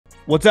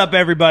What's up,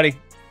 everybody?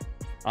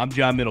 I'm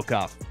John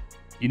Middlekauff.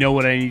 You know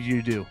what I need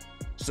you to do.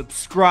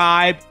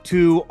 Subscribe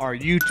to our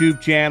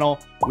YouTube channel.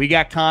 We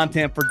got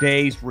content for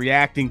days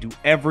reacting to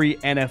every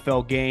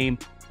NFL game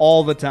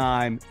all the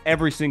time,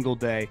 every single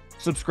day.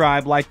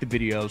 Subscribe, like the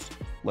videos.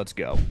 Let's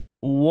go.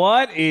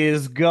 What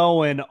is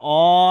going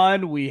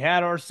on? We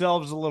had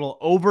ourselves a little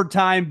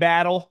overtime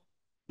battle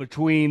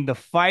between the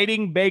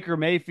fighting Baker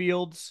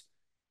Mayfields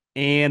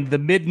and the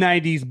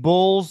mid-90s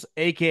Bulls,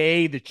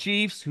 a.k.a. the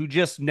Chiefs, who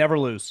just never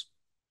lose.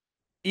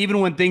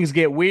 Even when things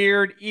get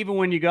weird, even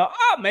when you go,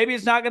 oh, maybe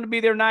it's not going to be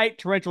their night,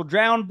 torrential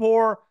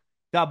downpour,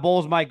 thought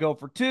Bulls might go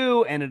for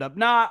two, ended up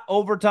not.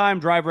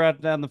 Overtime, driver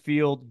out down the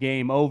field,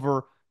 game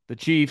over. The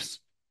Chiefs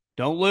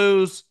don't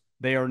lose.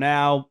 They are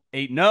now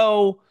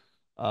 8-0,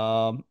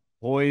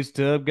 poised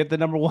to get the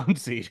number one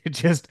seed.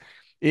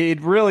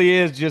 It really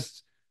is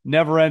just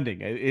never ending.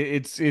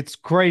 It's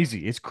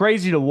crazy. It's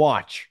crazy to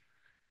watch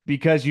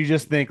because you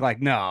just think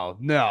like, no,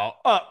 no,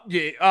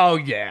 yeah, oh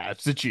yeah,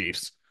 it's the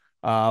Chiefs.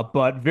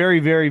 But very,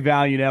 very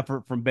valiant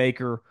effort from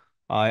Baker.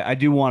 I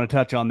do want to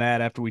touch on that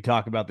after we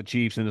talk about the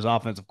Chiefs and his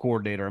offensive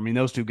coordinator. I mean,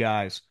 those two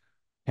guys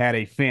had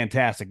a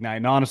fantastic night,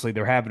 and honestly,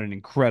 they're having an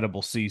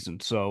incredible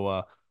season.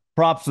 So,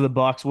 props to the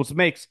Bucs. What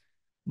makes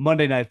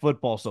Monday Night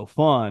Football so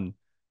fun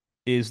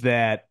is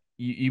that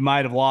you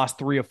might have lost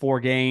 3 or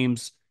 4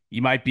 games.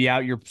 You might be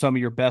out some of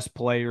your best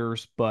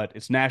players, but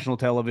it's national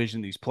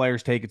television. These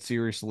players take it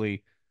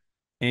seriously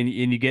and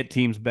you get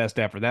team's best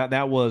effort.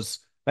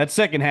 That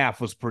second half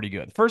was pretty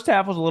good. First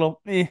half was a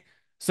little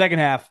Second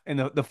half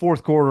and the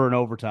fourth quarter and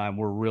overtime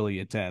were really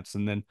intense.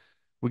 And then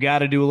we got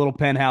to do a little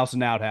penthouse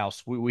and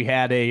outhouse. We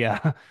had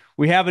a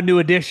we have a new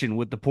addition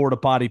with the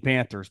Port-A-Potty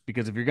Panthers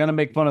because if you're gonna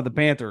make fun of the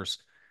Panthers,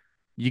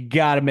 you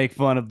got to make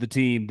fun of the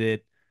team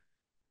that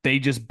they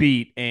just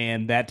beat,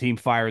 and that team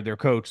fired their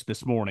coach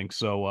this morning.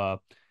 So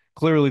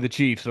clearly the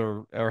Chiefs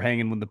are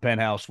hanging with the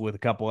penthouse with a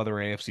couple other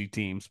AFC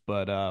teams,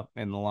 but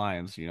and the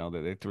Lions,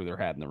 they threw their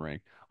hat in the ring.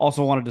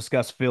 Also want to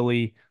discuss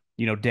Philly.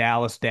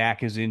 Dallas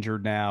Dak is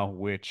injured now,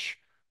 which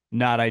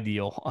not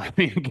ideal. I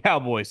mean,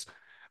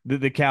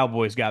 the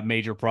Cowboys got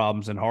major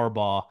problems, and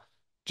Harbaugh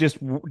just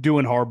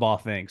doing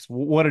Harbaugh things.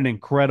 What an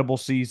incredible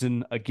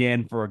season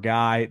again for a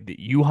guy that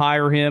you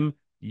hire him,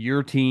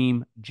 your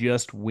team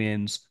just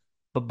wins.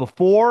 But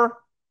before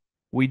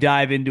we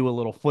dive into a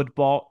little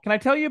football, can I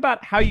tell you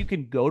about how you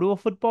can go to a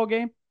football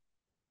game?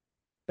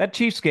 That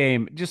Chiefs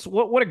game, just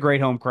what a great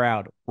home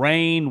crowd.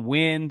 Rain,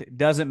 wind,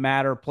 doesn't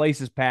matter.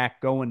 Place is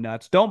packed, going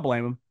nuts. Don't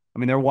blame them. I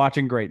mean, they're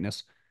watching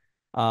greatness.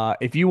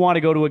 If you want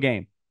to go to a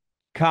game,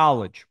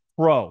 college,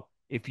 pro,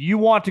 if you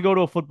want to go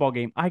to a football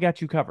game, I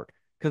got you covered.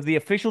 Because the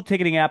official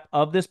ticketing app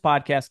of this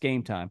podcast,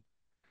 Game Time,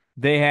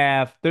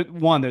 they're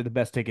the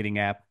best ticketing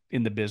app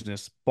in the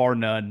business, bar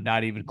none,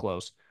 not even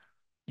close.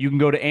 You can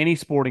go to any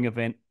sporting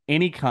event,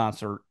 any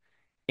concert,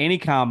 any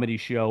comedy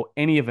show,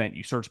 any event.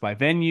 You search by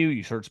venue,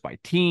 you search by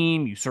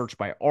team, you search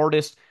by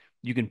artist.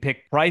 You can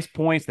pick price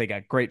points. They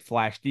got great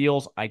flash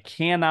deals. I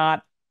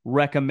cannot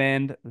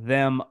recommend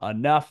them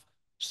enough.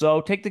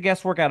 So take the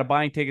guesswork out of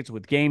buying tickets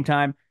with Game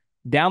Time.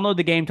 Download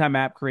the Game Time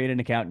app, create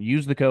an account, and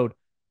use the code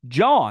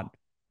JOHN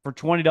for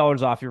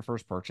 $20 off your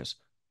first purchase.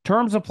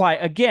 Terms apply.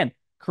 Again,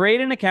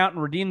 create an account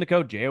and redeem the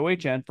code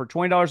JOHN for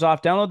 $20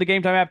 off. Download the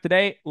Game Time app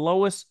today.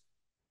 Lowest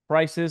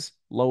prices,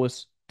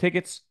 lowest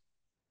tickets.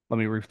 Let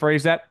me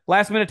rephrase that.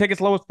 Last minute tickets,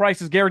 lowest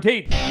prices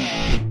guaranteed.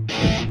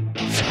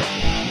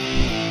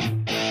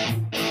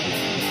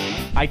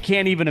 I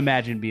can't even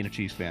imagine being a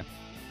Chiefs fan.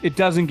 It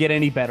doesn't get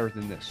any better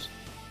than this.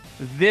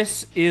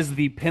 This is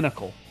the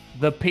pinnacle,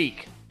 the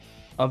peak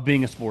of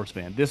being a sports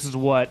fan. This is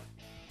what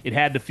it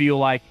had to feel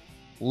like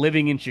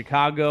living in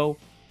Chicago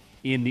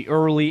in the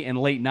early and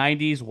late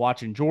 90s,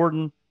 watching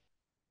Jordan.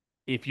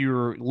 If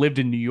you lived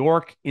in New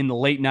York in the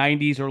late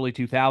 90s, early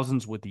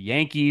 2000s with the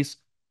Yankees,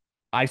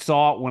 I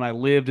saw it when I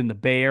lived in the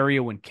Bay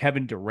Area when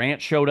Kevin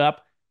Durant showed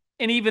up.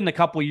 And even a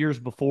couple years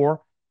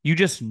before, you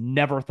just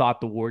never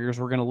thought the Warriors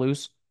were going to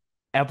lose,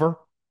 ever.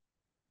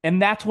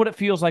 And that's what it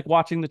feels like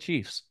watching the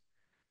Chiefs.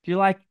 You're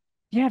like,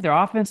 yeah, their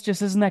offense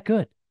just isn't that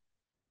good.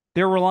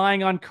 They're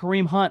relying on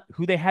Kareem Hunt,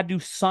 who they had to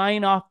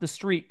sign off the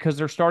street because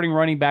their starting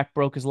running back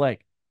broke his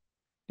leg.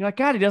 You're like,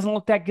 God, he doesn't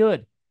look that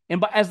good.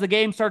 And as the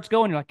game starts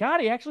going, you're like,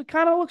 God, he actually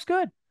kind of looks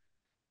good.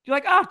 You're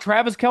like,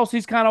 Travis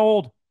Kelce's kind of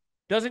old.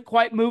 Doesn't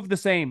quite move the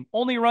same.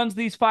 Only runs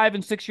these 5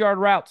 and 6 yard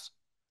routes.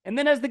 And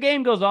then as the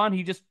game goes on,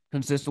 he just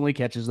consistently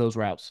catches those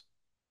routes.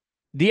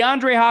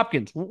 DeAndre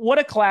Hopkins, what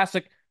a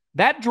classic.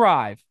 That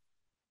drive,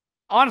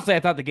 honestly,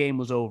 I thought the game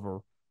was over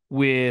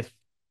with,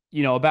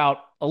 about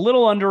a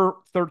little under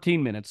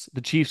 13 minutes.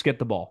 The Chiefs get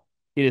the ball.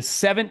 It is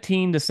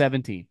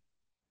 17-17.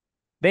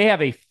 They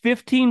have a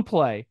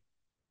 15-play,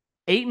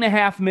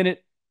 8.5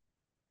 minute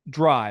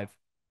drive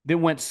that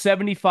went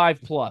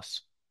 75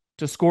 plus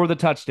to score the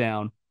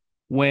touchdown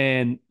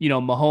when,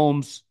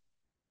 Mahomes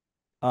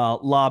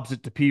lobs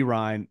it to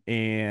Pirine.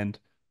 And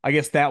I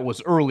guess that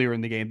was earlier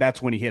in the game.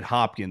 That's when he hit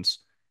Hopkins.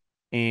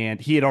 And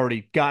he had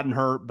already gotten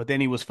hurt, but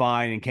then he was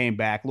fine and came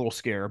back, a little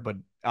scared. But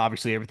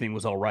obviously everything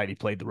was all right. He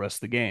played the rest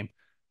of the game.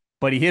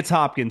 but he hits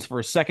Hopkins for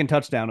a second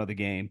touchdown of the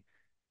game.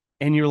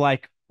 And you're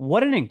like,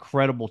 what an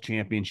incredible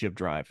championship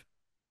drive.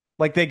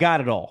 Like they got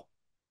it all,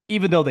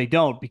 even though they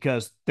don't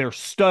because their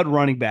stud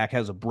running back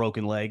has a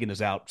broken leg and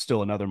is out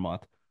still another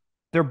month.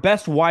 Their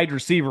best wide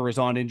receiver is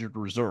on injured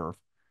reserve.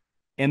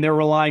 And they're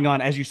relying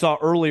on, as you saw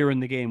earlier in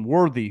the game,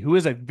 Worthy, who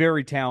is a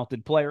very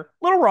talented player.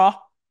 Little raw.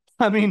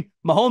 I mean,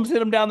 Mahomes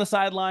hit him down the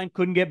sideline,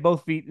 couldn't get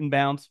both feet in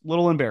bounds.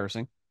 Little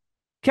embarrassing.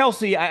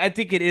 Kelce, I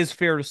think it is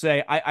fair to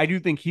say, I do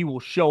think he will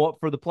show up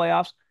for the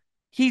playoffs.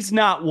 He's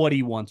not what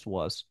he once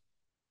was.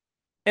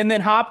 And then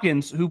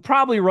Hopkins, who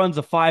probably runs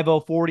a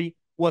 5.040,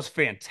 was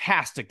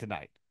fantastic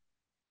tonight.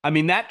 I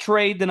mean, that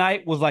trade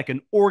tonight was like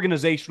an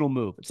organizational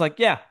move. It's like,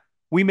 yeah,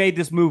 we made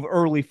this move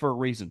early for a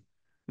reason.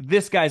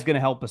 This guy's going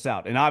to help us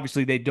out. And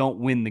obviously, they don't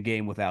win the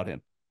game without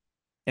him.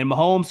 And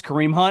Mahomes,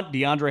 Kareem Hunt,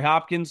 DeAndre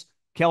Hopkins,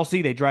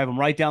 Kelce, they drive him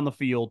right down the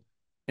field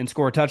and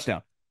score a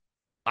touchdown.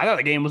 I thought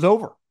the game was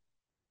over.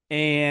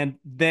 And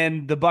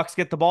then the Bucs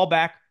get the ball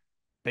back.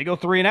 They go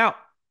three and out.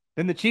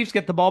 Then the Chiefs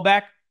get the ball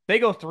back. They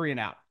go three and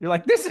out. You're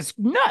like, this is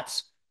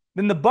nuts.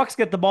 Then the Bucs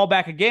get the ball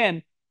back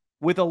again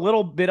with a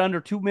little bit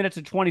under 2 minutes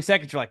and 20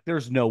 seconds. You're like,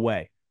 there's no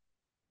way.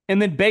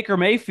 And then Baker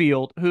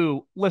Mayfield,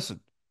 who, listen,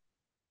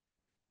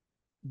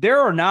 there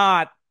are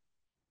not,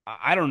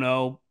 I don't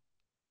know,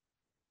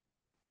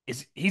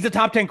 he's a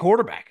top 10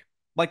 quarterback.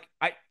 Like,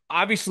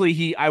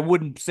 I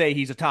wouldn't say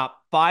he's a top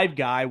five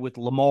guy with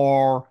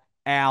Lamar,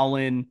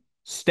 Allen,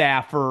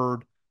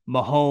 Stafford,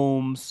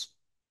 Mahomes,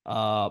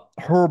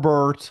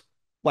 Herbert.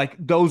 Like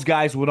those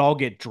guys would all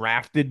get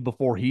drafted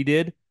before he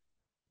did.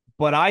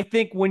 But I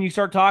think when you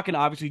start talking,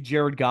 obviously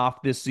Jared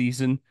Goff this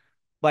season,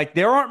 like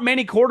there aren't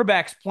many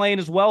quarterbacks playing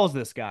as well as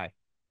this guy.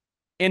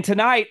 And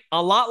tonight,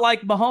 a lot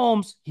like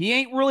Mahomes, he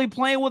ain't really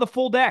playing with a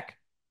full deck.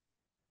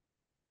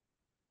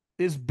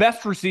 His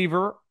best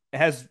receiver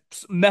has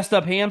messed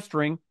up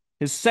hamstring.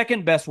 His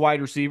second best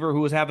wide receiver,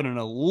 who was having an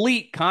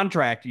elite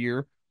contract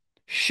year,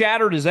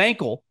 shattered his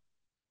ankle,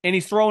 and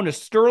he's throwing to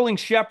Sterling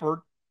Shepard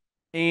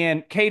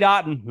and Cade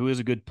Otton, who is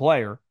a good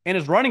player, and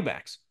his running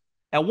backs.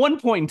 At one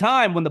point in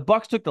time, when the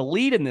Bucs took the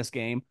lead in this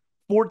game,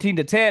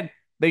 14-10,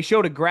 they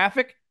showed a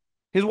graphic.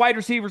 His wide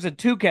receivers had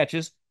 2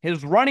 catches,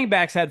 his running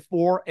backs had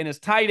 4, and his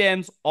tight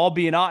ends, all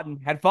being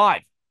Otton, had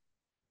 5.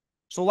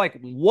 So, like,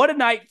 what a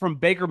night from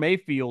Baker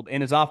Mayfield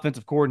and his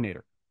offensive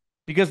coordinator.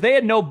 Because they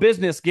had no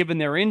business, given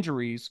their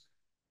injuries,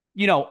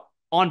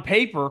 on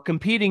paper,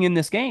 competing in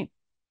this game.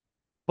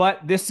 But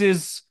this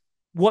is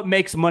what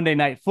makes Monday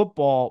Night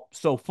Football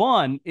so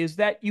fun, is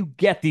that you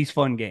get these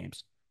fun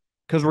games.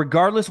 Because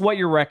regardless what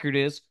your record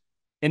is,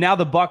 and now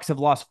the Bucs have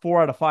lost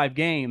 4 out of 5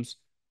 games,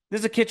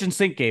 this is a kitchen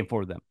sink game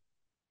for them.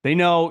 They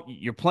know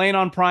you're playing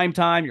on prime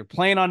time, you're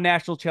playing on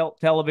national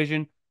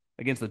television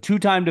against the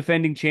 2-time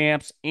defending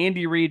champs,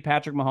 Andy Reid,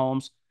 Patrick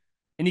Mahomes,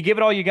 and you give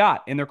it all you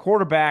got. And their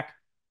quarterback,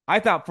 I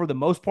thought for the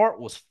most part,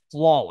 was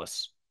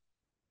flawless.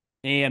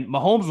 And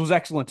Mahomes was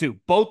excellent too.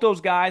 Both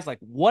those guys, like,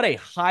 what a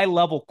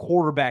high-level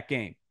quarterback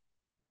game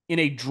in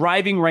a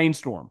driving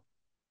rainstorm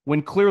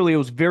when clearly it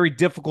was very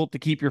difficult to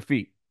keep your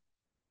feet.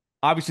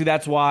 Obviously,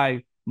 that's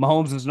why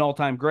Mahomes is an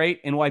all-time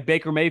great and why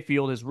Baker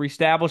Mayfield has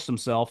reestablished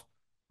himself,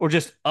 or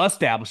just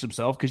established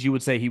himself, because you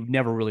would say he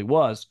never really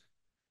was,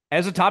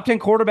 as a top 10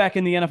 quarterback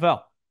in the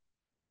NFL.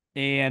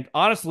 And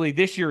honestly,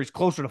 this year he's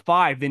closer to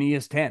 5 than he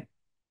is 10.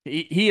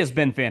 He has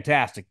been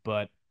fantastic,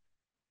 but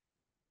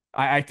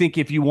I think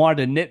if you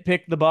wanted to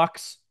nitpick the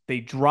Bucs, they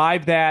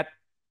drive that.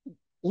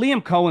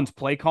 Liam Cohen's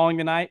play calling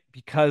tonight,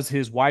 because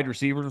his wide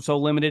receivers are so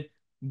limited,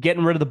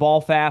 getting rid of the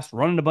ball fast,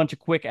 running a bunch of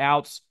quick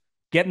outs,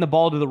 getting the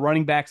ball to the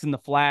running backs in the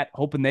flat,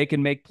 hoping they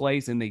can make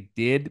plays, and they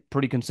did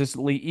pretty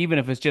consistently, even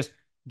if it's just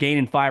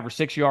gaining 5 or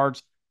 6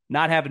 yards,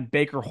 not having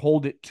Baker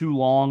hold it too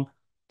long,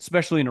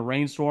 especially in a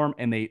rainstorm,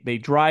 and they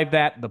drive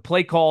that. The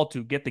play call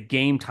to get the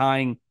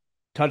game-tying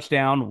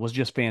touchdown was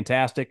just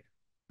fantastic.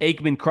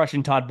 Aikman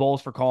crushing Todd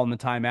Bowles for calling the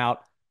timeout.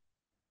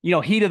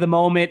 Heat of the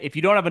moment. If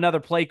you don't have another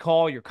play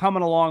call, you're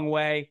coming a long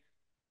way.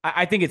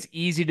 I think it's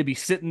easy to be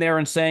sitting there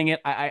and saying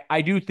it.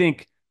 I do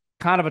think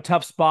kind of a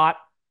tough spot.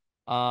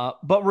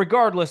 But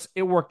regardless,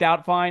 it worked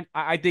out fine.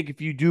 I think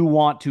if you do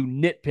want to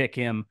nitpick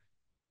him,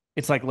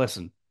 it's like,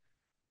 listen,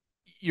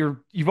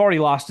 you've already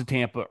lost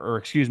to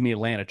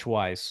Atlanta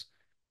twice.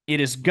 It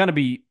is going to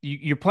be,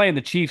 you're playing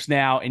the Chiefs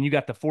now, and you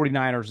got the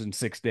 49ers in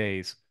 6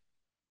 days.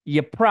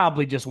 You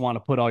probably just want to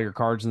put all your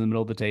cards in the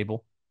middle of the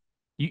table.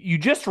 You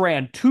just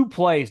ran 2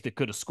 plays that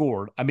could have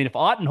scored. I mean, if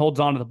Otton holds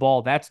onto the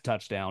ball, that's a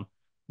touchdown.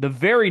 The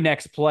very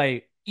next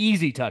play,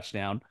 easy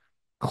touchdown.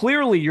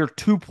 Clearly, your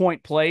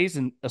 2-point plays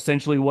and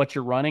essentially what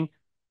you're running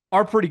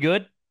are pretty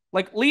good.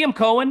 Like Liam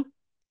Cohen,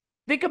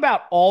 think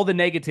about all the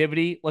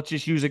negativity. Let's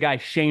just use a guy,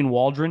 Shane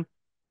Waldron.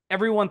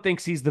 Everyone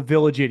thinks he's the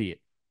village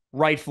idiot,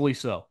 rightfully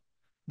so.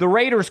 The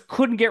Raiders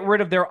couldn't get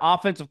rid of their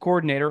offensive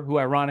coordinator, who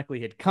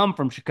ironically had come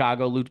from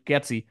Chicago, Luke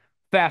Getsy,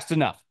 fast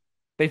enough.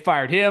 They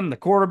fired him, the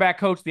quarterback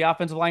coach, the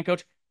offensive line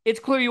coach. It's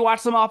clear you watch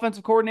some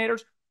offensive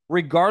coordinators,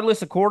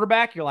 regardless of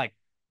quarterback, you're like,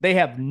 they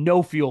have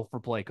no feel for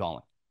play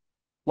calling.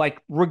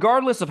 Like,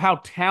 regardless of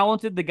how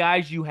talented the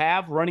guys you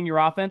have running your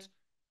offense,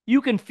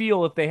 you can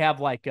feel if they have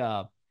like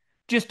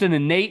just an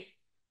innate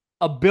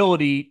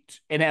ability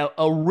and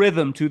a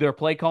rhythm to their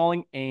play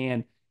calling.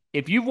 And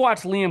if you've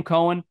watched Liam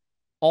Cohen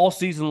all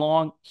season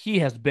long, he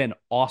has been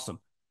awesome.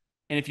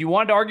 And if you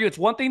wanted to argue it's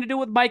one thing to do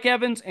with Mike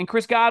Evans and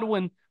Chris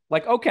Godwin,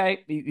 like,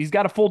 okay, he's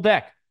got a full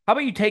deck. How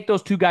about you take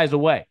those two guys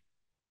away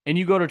and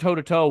you go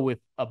to toe with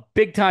a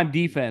big time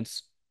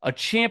defense, a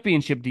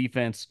championship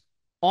defense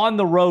on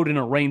the road in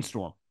a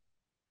rainstorm?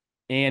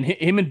 And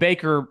him and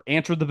Baker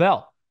answered the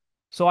bell.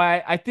 So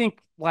I think,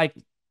 like,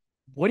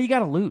 what do you got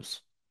to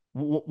lose?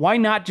 Why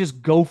not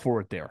just go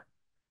for it there?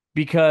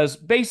 Because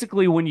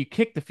basically, when you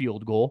kick the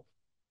field goal,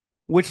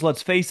 which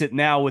let's face it,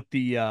 now with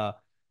the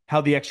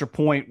how the extra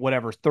point,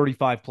 whatever,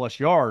 35 plus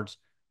yards,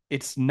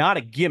 it's not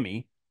a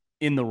gimme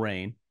in the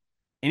rain.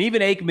 And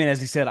even Aikman,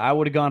 as he said, I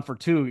would have gone for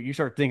two. You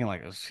start thinking,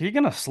 like, is he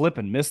going to slip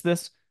and miss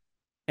this?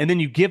 And then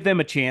you give them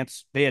a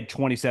chance. They had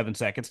 27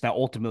 seconds. Now,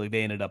 ultimately,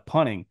 they ended up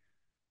punting.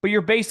 But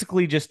you're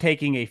basically just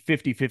taking a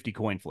 50-50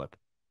 coin flip,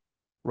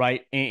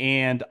 right?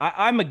 And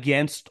I'm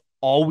against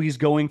always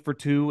going for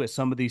two, as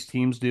some of these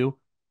teams do.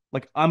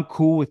 Like, I'm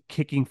cool with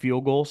kicking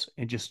field goals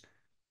and just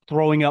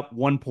throwing up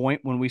 1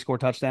 point when we score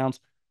touchdowns.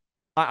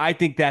 I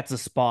think that's a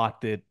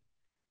spot that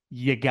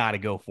you got to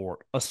go for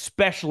it,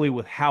 especially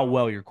with how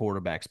well your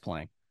quarterback's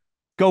playing.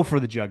 Go for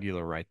the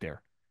jugular right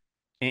there.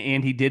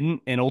 And he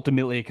didn't, and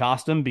ultimately it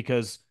cost him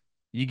because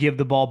you give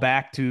the ball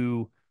back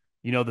to,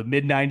 the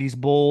mid 90s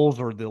Bulls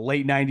or the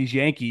late 90s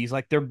Yankees,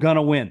 like they're going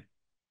to win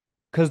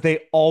because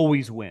they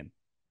always win.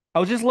 I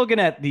was just looking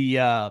at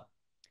the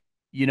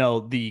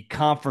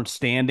conference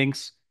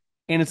standings,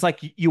 and it's like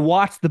you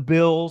watch the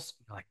Bills,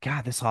 you're like,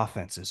 God, this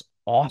offense is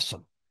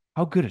awesome.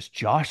 How good is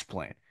Josh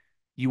playing?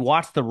 You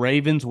watch the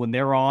Ravens when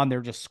they're on,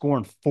 they're just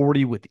scoring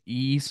 40 with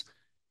ease.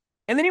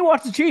 And then you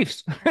watch the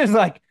Chiefs. It's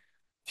like,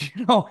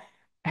 you know,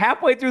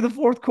 halfway through the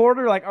fourth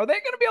quarter, like, are they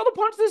going to be able to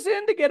punch this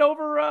in to get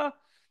over,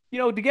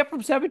 to get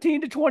from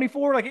 17 to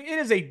 24? Like, it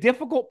is a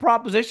difficult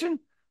proposition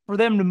for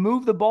them to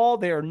move the ball.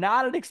 They are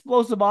not an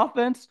explosive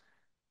offense,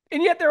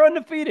 and yet they're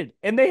undefeated.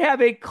 And they have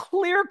a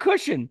clear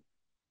cushion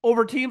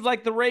over teams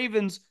like the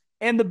Ravens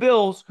and the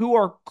Bills, who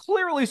are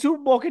clearly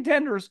Super Bowl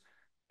contenders,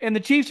 and the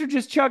Chiefs are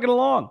just chugging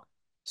along.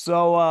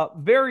 So,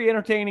 very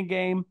entertaining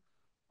game.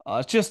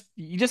 It's just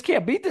you just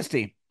can't beat this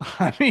team.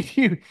 I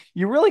mean,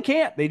 you really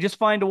can't. They just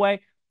find a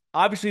way.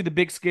 Obviously, the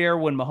big scare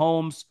when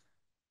Mahomes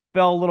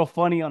fell a little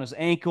funny on his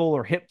ankle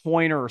or hip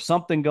pointer or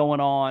something going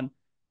on,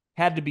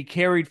 had to be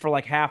carried for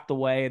like half the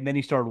way, and then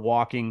he started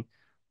walking.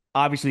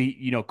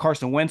 Obviously,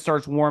 Carson Wentz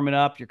starts warming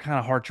up. Your kind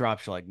of heart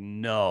drops. You're like,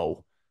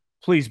 no,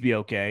 please be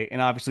okay.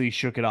 And obviously, he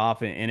shook it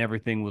off, and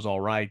everything was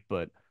all right.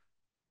 But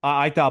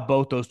I thought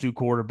both those two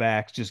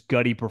quarterbacks, just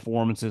gutty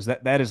performances.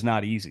 That is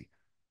not easy.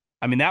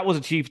 I mean, that was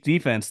a Chiefs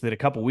defense that a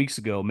couple weeks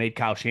ago made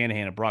Kyle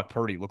Shanahan and Brock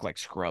Purdy look like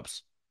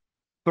scrubs,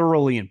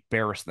 thoroughly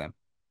embarrassed them.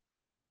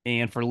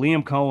 And for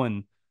Liam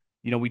Cohen,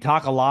 we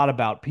talk a lot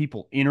about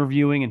people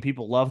interviewing and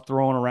people love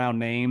throwing around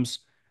names.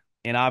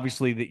 And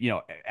obviously,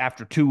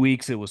 after 2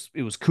 weeks, it was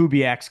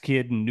Kubiak's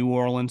kid in New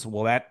Orleans.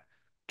 Well, that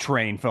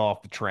train fell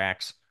off the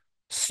tracks.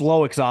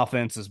 Slowick's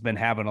offense has been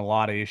having a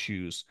lot of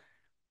issues.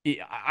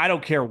 I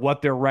don't care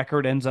what their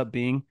record ends up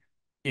being.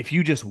 If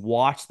you just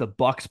watch the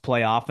Bucs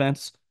play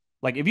offense,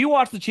 like if you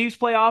watch the Chiefs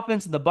play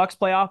offense and the Bucs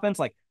play offense,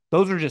 like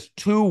those are just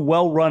two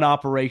well-run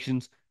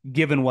operations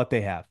given what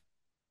they have.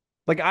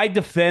 Like I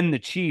defend the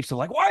Chiefs. I'm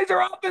like, why is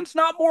their offense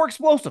not more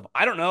explosive?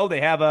 I don't know.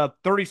 They have a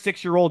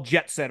 36-year-old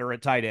jet setter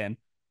at tight end.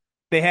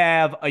 They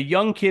have a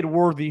young kid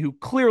Worthy who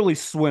clearly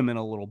swimming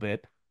a little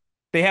bit.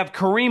 They have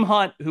Kareem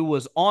Hunt who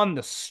was on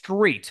the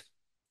street.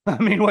 I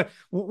mean,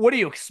 what do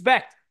you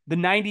expect? The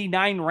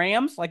 99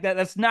 Rams? Like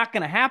that's not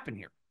going to happen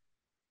here.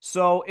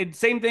 So it's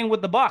same thing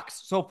with the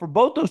Bucs. So for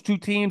both those two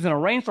teams in a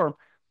rainstorm,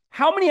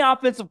 how many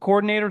offensive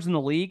coordinators in the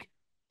league,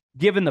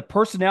 given the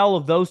personnel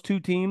of those two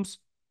teams,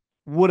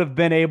 would have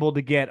been able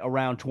to get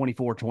around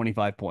 24,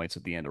 25 points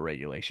at the end of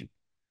regulation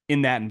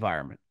in that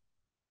environment?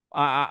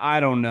 I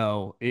don't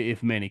know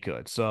if many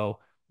could. So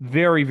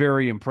very,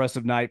 very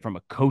impressive night from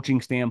a coaching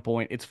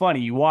standpoint. It's funny,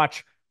 you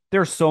watch,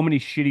 there's so many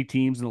shitty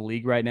teams in the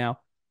league right now,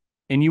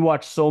 and you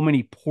watch so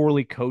many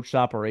poorly coached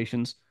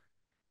operations.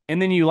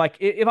 And then you like,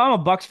 if I'm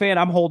a Bucs fan,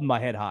 I'm holding my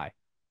head high.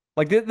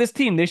 Like this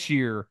team this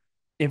year,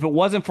 if it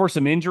wasn't for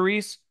some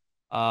injuries,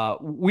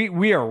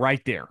 we are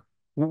right there.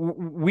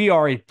 We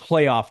are a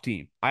playoff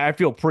team. I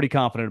feel pretty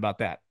confident about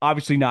that.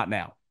 Obviously, not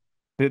now.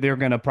 They're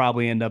going to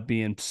probably end up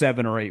being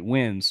 7 or 8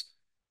 wins.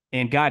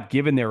 And God,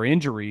 given their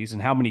injuries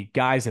and how many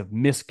guys have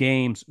missed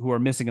games who are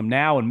missing them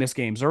now and missed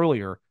games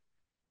earlier,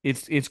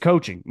 it's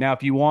coaching. Now,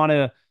 if you want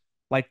to,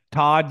 like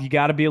Todd, you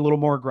got to be a little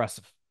more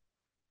aggressive.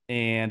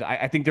 And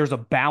I think there's a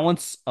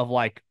balance of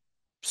like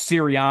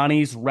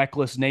Sirianni's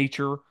reckless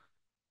nature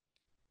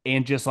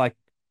and just like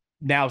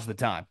now's the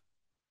time.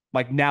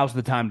 Like now's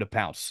the time to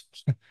pounce.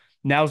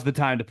 Now's the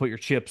time to put your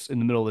chips in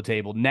the middle of the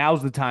table.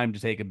 Now's the time to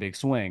take a big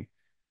swing.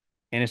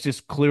 And it's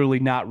just clearly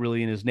not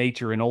really in his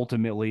nature. And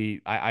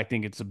ultimately, I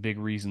think it's a big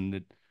reason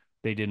that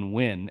they didn't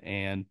win.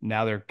 And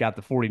now they've got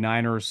the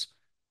 49ers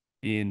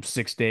in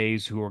 6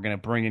 days who are going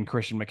to bring in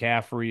Christian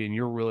McCaffrey, and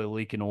you're really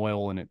leaking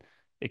oil, and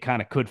it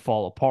kind of could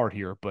fall apart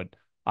here. But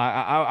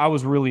I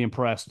was really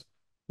impressed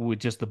with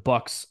just the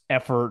Bucs'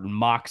 effort and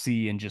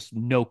moxie and just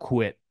no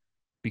quit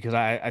because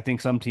I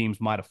think some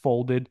teams might have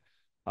folded,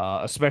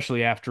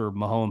 especially after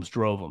Mahomes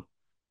drove them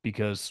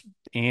because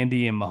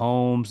Andy and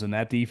Mahomes and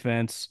that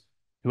defense,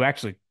 who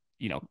actually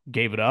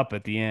gave it up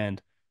at the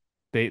end,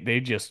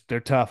 they're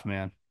tough,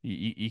 man.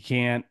 You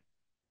can't.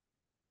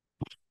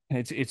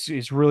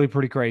 It's really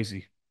pretty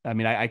crazy. I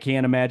mean, I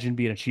can't imagine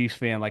being a Chiefs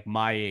fan like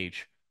my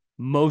age.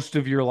 Most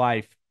of your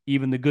life,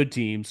 even the good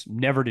teams,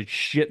 never did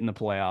shit in the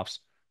playoffs.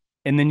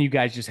 And then you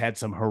guys just had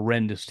some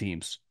horrendous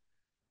teams.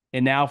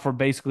 And now for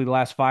basically the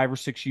last 5 or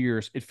 6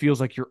 years, it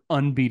feels like you're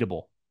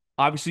unbeatable.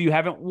 Obviously, you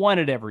haven't won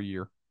it every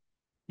year.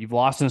 You've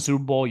lost in a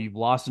Super Bowl, you've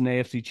lost in an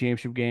AFC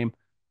championship game.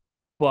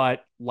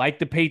 But like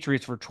the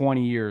Patriots for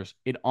 20 years,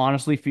 it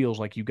honestly feels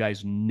like you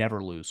guys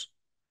never lose.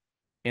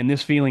 And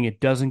this feeling, it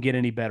doesn't get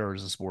any better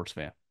as a sports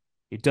fan.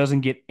 It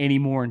doesn't get any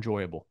more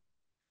enjoyable.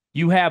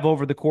 You have,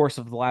 over the course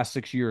of the last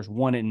 6 years,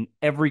 won it in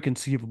every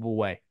conceivable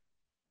way.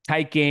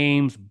 Tight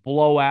games,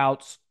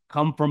 blowouts,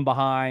 come from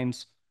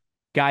behinds,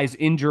 guys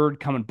injured,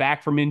 coming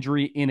back from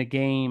injury in a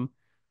game.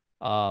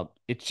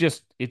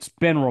 It's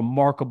been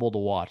remarkable to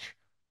watch.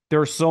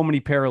 There are so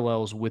many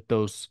parallels with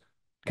those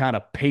kind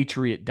of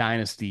Patriot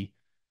dynasty,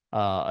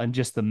 and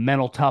just the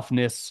mental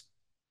toughness,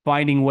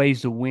 finding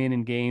ways to win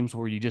in games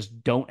where you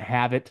just don't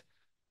have it.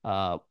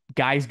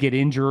 Guys get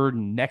injured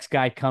and next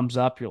guy comes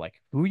up. You're like,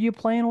 who are you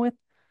playing with?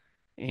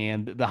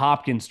 And the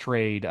Hopkins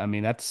trade, I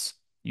mean,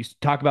 you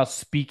talk about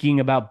speaking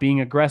about being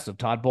aggressive.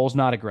 Todd Bowles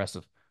not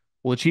aggressive.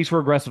 Well, the Chiefs were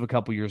aggressive a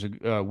couple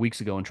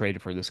weeks ago and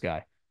traded for this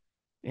guy.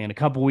 And a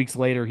couple weeks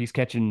later, he's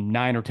catching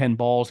 9 or 10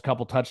 balls, a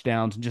couple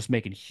touchdowns, and just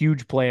making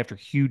huge play after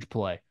huge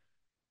play.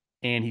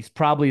 And he's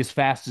probably as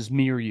fast as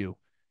me or you.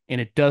 And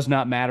it does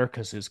not matter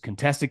because his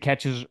contested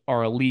catches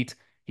are elite.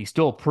 He's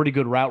still a pretty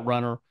good route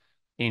runner,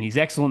 and he's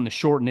excellent in the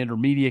short and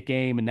intermediate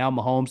game. And now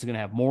Mahomes is going to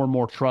have more and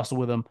more trust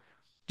with him.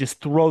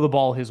 Just throw the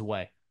ball his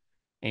way.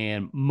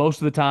 And most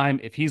of the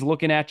time, if he's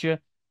looking at you,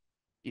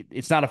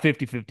 it's not a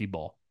 50-50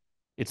 ball.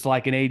 It's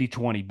like an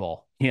 80-20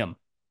 ball, him.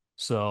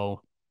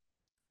 So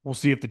we'll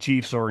see if the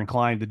Chiefs are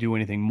inclined to do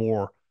anything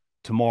more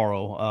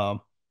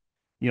tomorrow.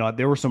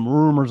 There were some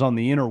rumors on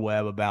the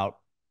interweb about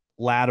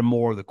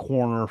Lattimore, the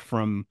corner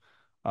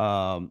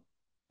um,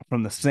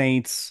 from the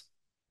Saints.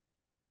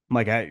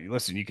 Like,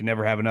 listen, you can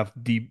never have enough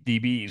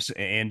DBs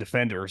and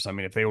defenders. I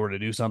mean, if they were to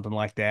do something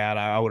like that,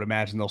 I would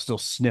imagine they'll still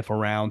sniff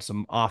around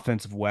some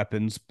offensive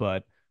weapons,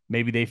 but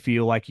maybe they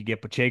feel like you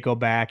get Pacheco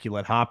back, you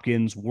let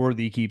Hopkins,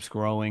 Worthy keeps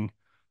growing.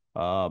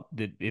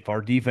 That if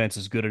our defense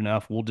is good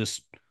enough, we'll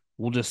just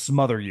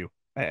smother you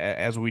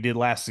as we did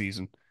last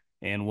season,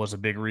 and was a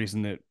big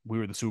reason that we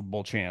were the Super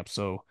Bowl champs.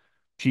 So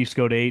Chiefs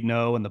go to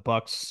 8-0, and the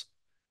Bucs,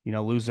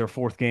 lose their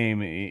fourth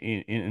game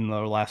in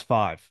their last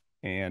five,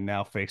 and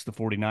now face the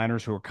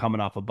 49ers, who are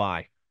coming off a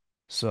bye.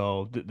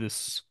 So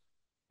this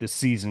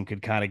season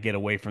could kind of get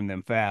away from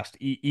them fast,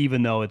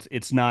 even though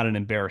it's not an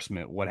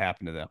embarrassment what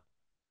happened to them.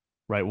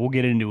 Right? We'll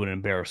get into an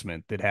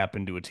embarrassment that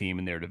happened to a team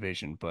in their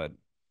division, but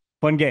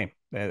fun game.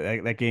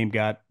 That game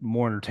got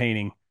more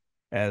entertaining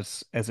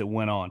as it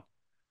went on.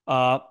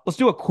 Let's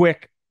do a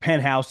quick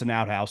penthouse and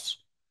outhouse,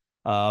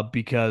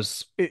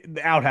 because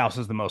the outhouse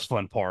is the most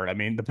fun part. I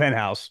mean, the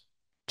penthouse,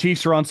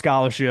 Chiefs are on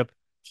scholarship.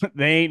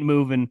 They ain't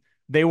moving.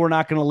 They were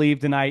not going to leave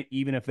tonight,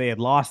 even if they had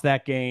lost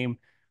that game.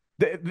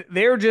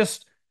 They're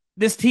just,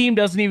 this team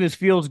doesn't even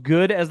feel as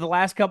good as the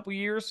last couple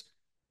years.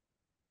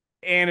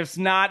 And it's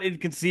not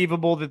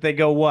inconceivable that they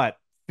go, what,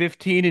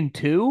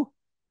 15-2?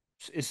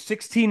 Is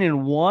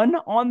 16-1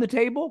 on the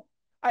table?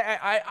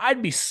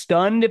 I'd be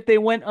stunned if they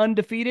went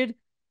undefeated,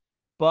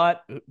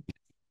 but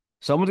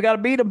someone's got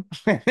to beat them.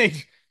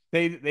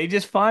 they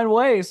just find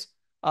ways.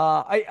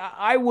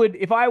 I would,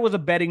 if I was a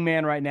betting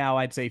man right now,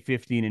 I'd say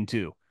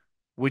 15-2,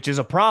 which is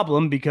a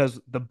problem because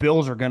the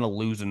Bills are going to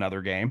lose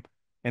another game,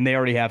 and they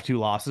already have two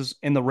losses.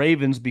 And the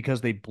Ravens,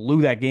 because they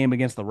blew that game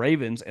against the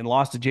Ravens and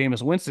lost to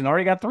Jameis Winston,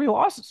 already got three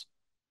losses.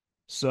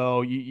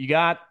 So you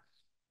got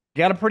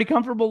a pretty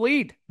comfortable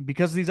lead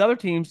because these other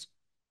teams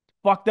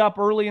fucked up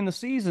early in the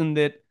season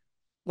that,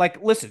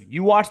 like, listen,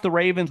 you watch the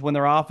Ravens when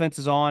their offense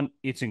is on,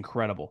 it's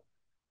incredible.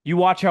 You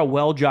watch how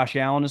well Josh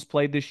Allen has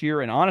played this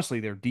year, and honestly,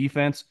 their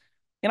defense.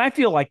 And I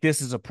feel like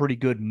this is a pretty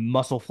good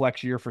muscle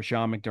flex year for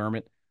Sean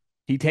McDermott.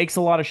 He takes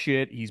a lot of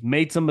shit. He's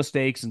made some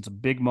mistakes in some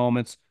big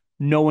moments.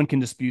 No one can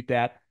dispute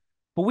that.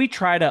 But we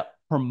try to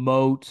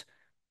promote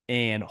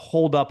and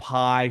hold up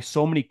high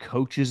so many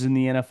coaches in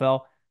the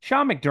NFL.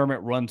 Sean McDermott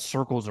runs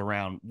circles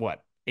around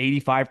what,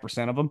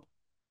 85% of them?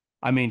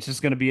 I mean, it's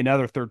just going to be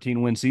another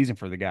 13-win season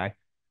for the guy,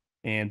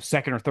 and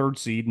second or third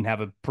seed, and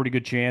have a pretty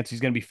good chance. He's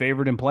going to be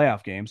favored in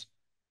playoff games.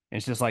 And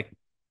it's just like,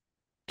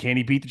 can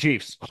he beat the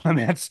Chiefs? I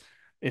mean,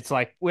 it's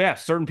like, well, yeah,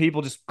 certain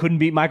people just couldn't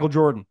beat Michael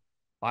Jordan.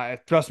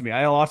 Trust me,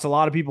 I lost a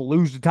lot of people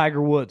lose to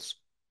Tiger Woods.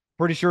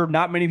 Pretty sure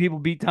not many people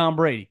beat Tom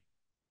Brady.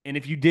 And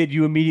if you did,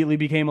 you immediately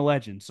became a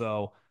legend.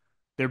 So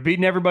they're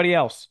beating everybody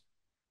else.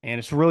 And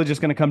it's really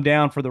just going to come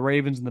down for the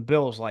Ravens and the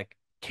Bills. Like,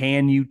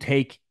 can you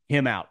take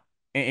him out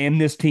and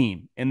this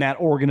team and that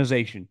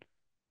organization,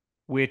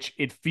 which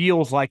it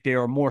feels like they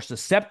are more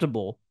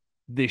susceptible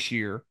this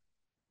year.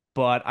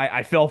 But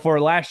I fell for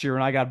it last year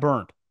and I got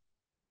burned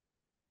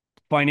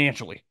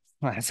financially,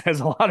 as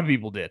a lot of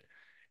people did.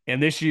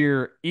 And this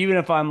year, even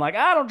if I'm like,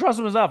 I don't trust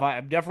him enough,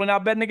 I'm definitely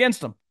not betting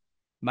against him.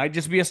 Might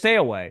just be a stay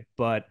away.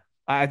 But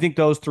I think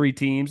those three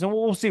teams, and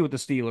we'll see with the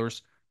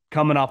Steelers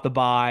coming off the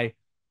bye,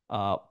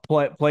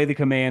 play the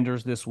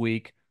Commanders this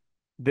week.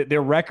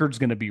 Their record's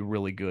going to be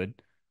really good.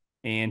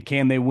 And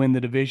can they win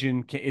the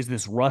division? Is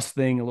this Russ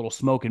thing a little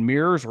smoke and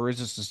mirrors, or is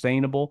it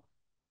sustainable?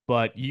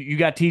 But you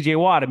got TJ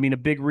Watt. I mean, a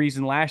big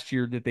reason last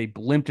year that they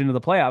blimped into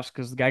the playoffs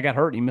because the guy got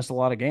hurt and he missed a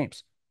lot of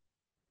games.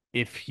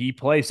 If he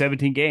plays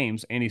 17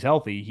 games and he's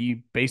healthy,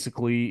 he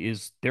basically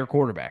is their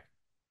quarterback.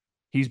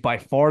 He's by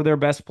far their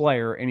best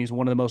player, and he's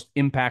one of the most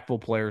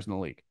impactful players in the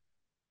league.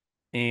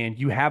 And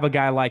you have a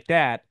guy like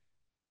that.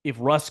 If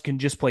Russ can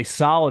just play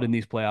solid in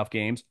these playoff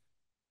games,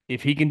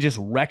 if he can just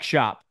wreck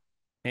shop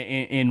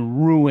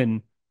and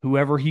ruin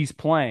whoever he's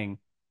playing,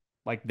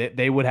 like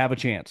they would have a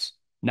chance.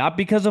 Not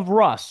because of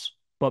Russ,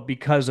 but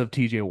because of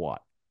TJ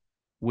Watt,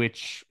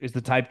 which is the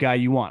type guy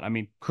you want. I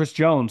mean, Chris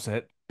Jones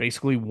had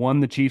basically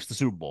won the Chiefs the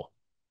Super Bowl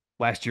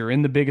last year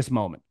in the biggest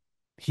moment.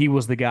 He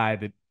was the guy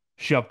that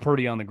shoved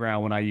Purdy on the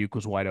ground when Ayuk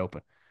was wide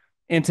open.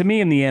 And to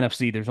me, in the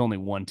NFC, there's only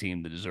one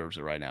team that deserves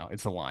it right now.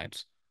 It's the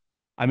Lions.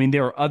 I mean,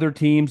 there are other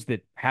teams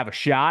that have a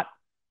shot,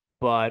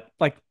 but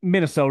like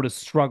Minnesota's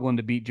struggling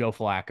to beat Joe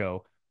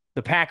Flacco.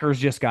 The Packers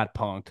just got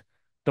punked.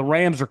 The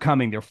Rams are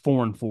coming. They're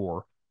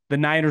 4-4. The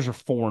Niners are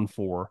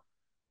 4-4.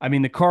 I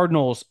mean, the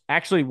Cardinals,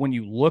 actually, when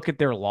you look at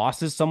their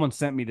losses, someone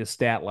sent me this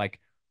stat like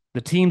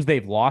the teams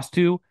they've lost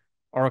to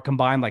are a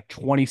combined like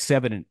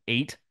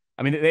 27-8.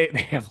 I mean,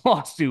 they have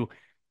lost to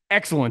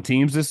excellent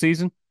teams this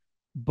season,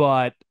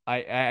 but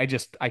I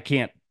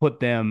can't put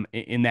them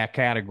in that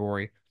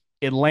category.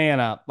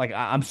 Atlanta, like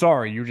I'm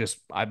sorry,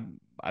 I'm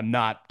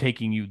not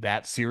taking you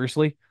that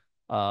seriously.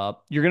 You're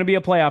going to be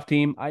a playoff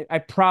team. I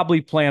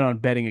probably plan on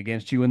betting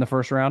against you in the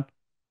first round.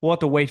 We'll have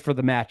to wait for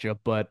the matchup,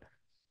 but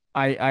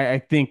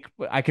I think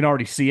I can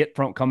already see it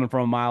from coming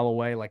from a mile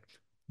away. Like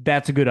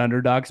that's a good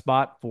underdog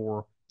spot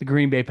for the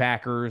Green Bay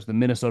Packers, the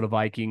Minnesota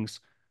Vikings.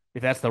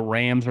 If that's the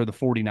Rams or the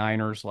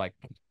 49ers, like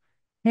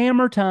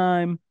hammer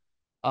time.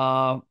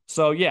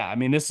 So yeah, I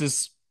mean, this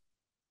is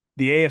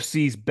the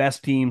AFC's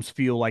best teams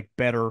feel like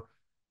better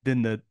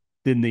than the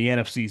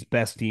NFC's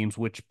best teams,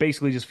 which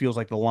basically just feels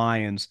like the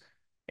Lions.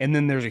 And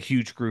then there's a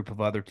huge group of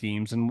other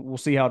teams, and we'll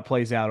see how it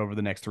plays out over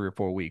the next 3 or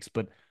 4 weeks.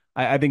 But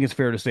I think it's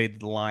fair to say that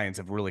the Lions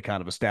have really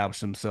kind of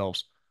established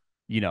themselves,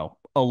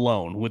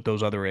 alone with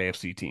those other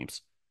AFC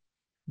teams.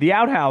 The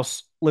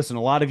outhouse, listen,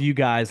 a lot of you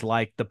guys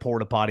like the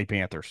Port-A-Potty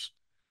Panthers.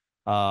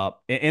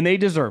 And they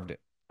deserved it.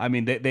 I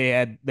mean,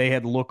 they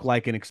had looked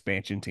like an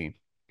expansion team.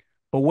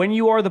 But when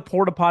you are the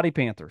Port-A-Potty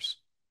Panthers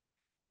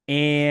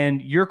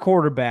and your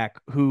quarterback,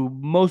 who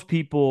most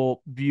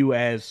people view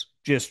as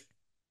just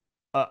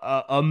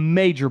a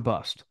major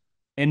bust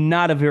and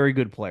not a very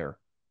good player,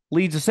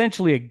 leads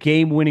essentially a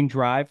game-winning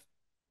drive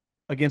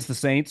against the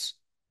Saints,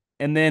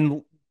 and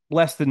then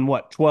less than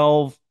what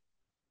 12,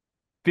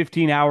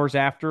 15 hours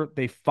after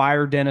they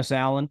fire Dennis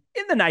Allen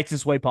in the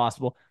nicest way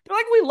possible. They're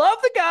like, we love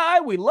the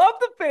guy, we love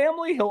the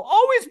family, he'll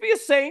always be a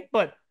Saint,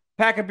 but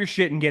pack up your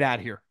shit and get out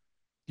of here.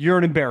 You're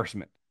an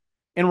embarrassment,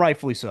 and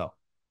rightfully so.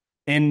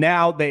 And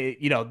now they,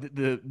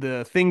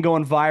 the thing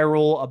going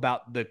viral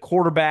about the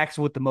quarterbacks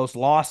with the most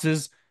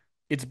losses,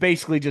 it's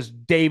basically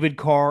just David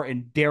Carr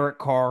and Derek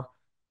Carr.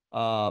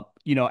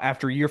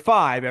 After year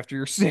 5, after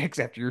year 6,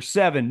 after year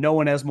 7, no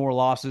one has more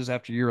losses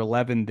after year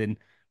 11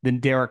 than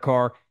Derek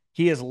Carr.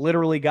 He has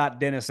literally got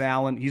Dennis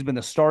Allen. He's been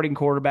the starting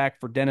quarterback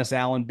for Dennis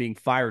Allen being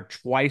fired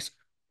twice,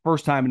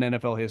 first time in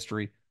NFL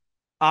history.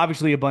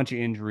 Obviously, a bunch of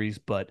injuries,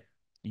 but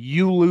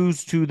you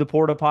lose to the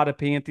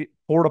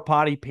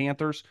Port-A-Potty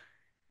Panthers,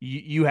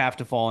 you have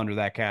to fall under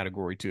that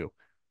category too.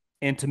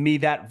 And to me,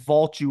 that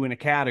vaults you in a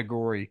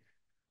category.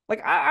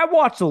 Like I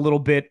watched a little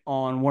bit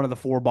on one of the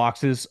 4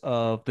 boxes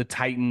of the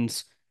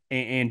Titans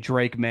and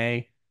Drake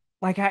May.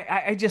 Like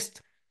I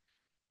just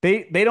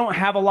they don't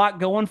have a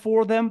lot going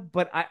for them,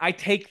 but I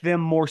take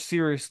them more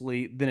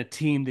seriously than a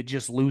team that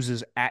just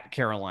loses at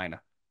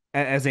Carolina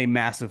as a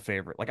massive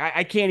favorite. Like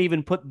I can't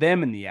even put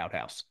them in the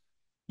outhouse.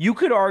 You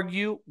could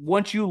argue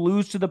once you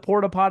lose to the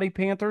Port-A-Potty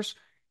Panthers,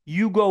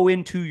 you go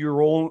into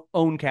your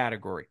own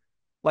category.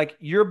 Like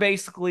you're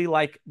basically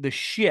like the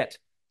shit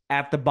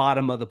at the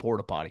bottom of the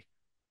Port-A-Potty.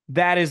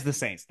 That is the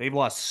Saints. They've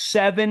lost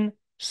 7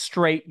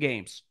 straight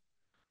games.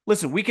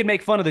 Listen, we can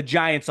make fun of the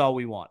Giants all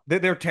we want.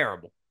 They're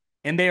terrible,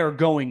 and they are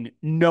going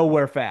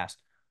nowhere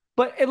fast.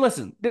 But and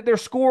listen, their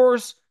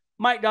scores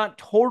might not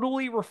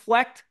totally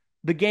reflect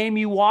the game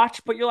you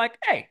watch, but you're like,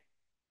 hey,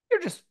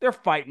 they're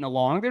fighting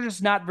along. They're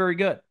just not very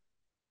good.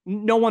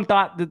 No one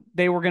thought that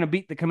they were going to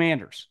beat the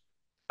Commanders.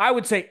 I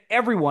would say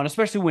everyone,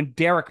 especially when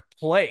Derek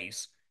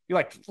plays, you're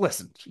like,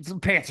 listen, the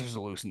Panthers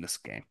are losing this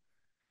game.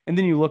 And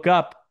then you look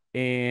up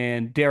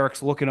and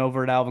Derek's looking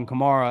over at Alvin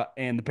Kamara,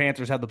 and the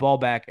Panthers have the ball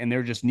back, and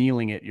they're just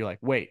kneeling it. You're like,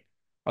 wait,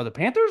 are the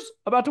Panthers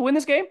about to win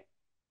this game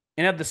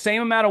and have the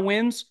same amount of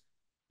wins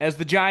as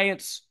the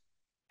Giants,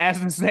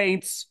 as the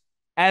Saints,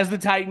 as the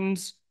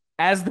Titans,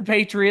 as the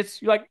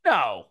Patriots? You're like,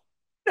 no,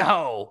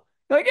 no.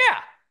 You're like, yeah.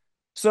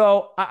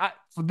 So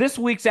for this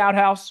week's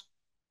outhouse,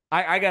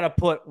 I got to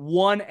put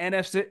one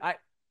NFC.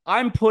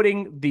 I'm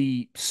putting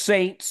the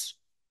Saints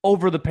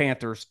over the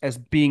Panthers as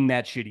being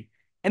that shitty.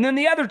 And then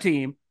the other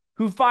team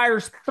who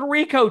fires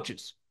three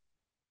coaches,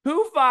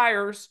 who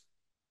fires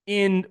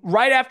in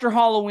right after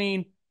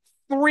Halloween,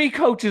 three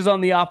coaches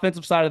on the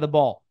offensive side of the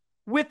ball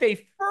with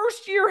a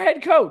first year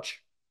head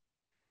coach.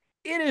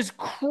 It is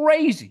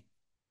crazy.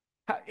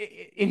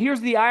 And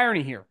here's the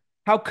irony here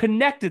how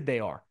connected they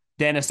are.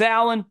 Dennis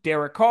Allen,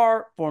 Derek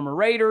Carr, former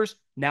Raiders,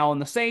 now on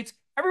the Saints.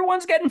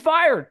 Everyone's getting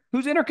fired.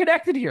 Who's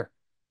interconnected here?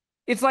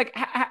 It's like,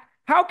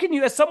 how can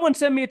you, as someone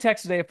sent me a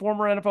text today, a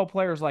former NFL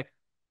player is like,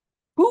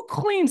 who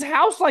cleans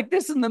house like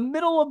this in the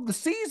middle of the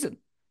season?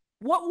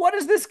 What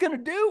is this going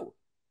to do?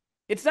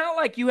 It's not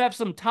like you have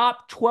some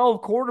top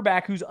 12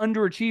 quarterback who's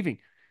underachieving.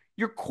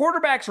 Your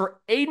quarterbacks are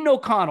Aiden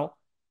O'Connell,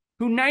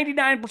 who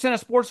 99% of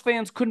sports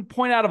fans couldn't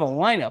point out of a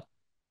lineup,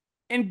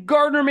 and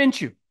Gardner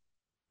Minshew,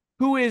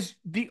 who is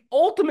the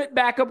ultimate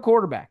backup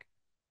quarterback.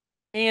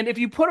 And if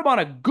you put him on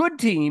a good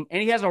team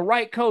and he has a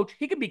right coach,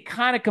 he can be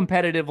kind of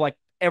competitive like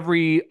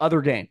every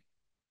other game.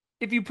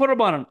 If you put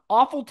him on an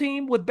awful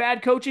team with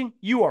bad coaching,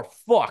 you are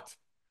fucked.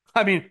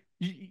 I mean,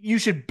 you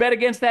should bet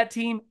against that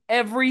team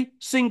every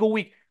single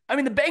week. I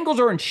mean, the Bengals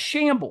are in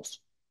shambles,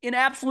 in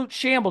absolute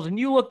shambles. And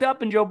you looked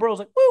up and Joe Burrow's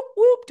like, whoop,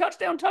 whoop,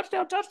 touchdown,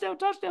 touchdown, touchdown,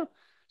 touchdown.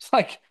 It's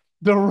like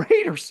the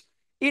Raiders.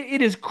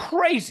 It is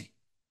crazy.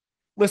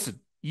 Listen,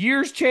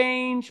 years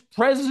change,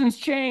 presidents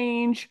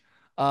change,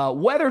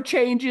 weather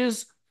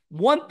changes.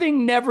 One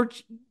thing never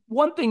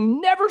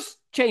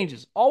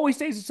changes, always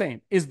stays the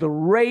same, is the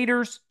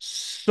Raiders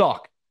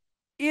suck.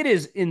 It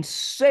is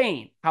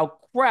insane how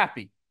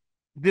crappy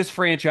this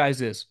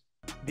franchise is.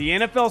 The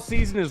NFL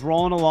season is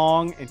rolling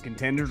along and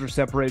contenders are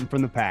separating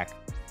from the pack.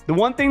 The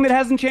one thing that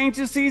hasn't changed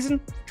this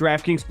season,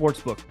 DraftKings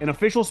Sportsbook, an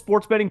official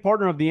sports betting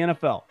partner of the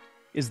NFL,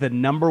 is the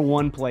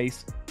 #1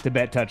 place to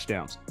bet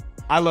touchdowns.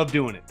 I love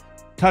doing it.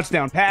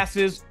 Touchdown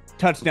passes,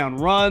 touchdown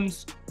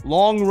runs,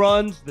 long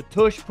runs, the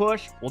tush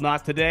push. Well,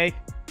 not today.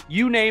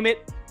 You name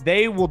it,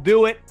 they will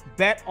do it.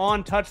 Bet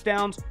on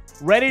touchdowns.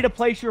 Ready to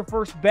place your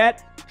first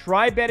bet?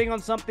 Try betting on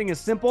something as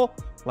simple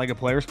like a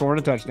player scoring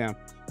a touchdown.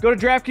 Go to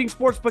DraftKings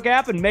Sportsbook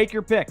app and make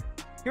your pick.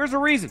 Here's a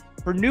reason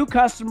for new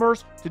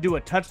customers to do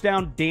a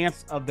touchdown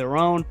dance of their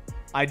own.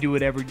 I do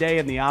it every day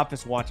in the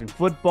office watching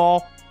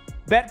football.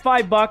 Bet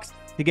 $5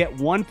 to get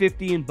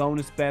 $150 in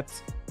bonus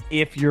bets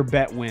if your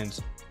bet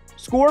wins.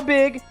 Score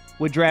big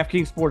with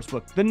DraftKings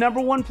Sportsbook, the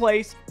 #1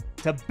 place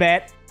to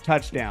bet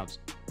touchdowns.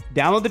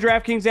 Download the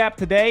DraftKings app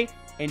today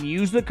and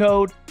use the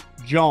code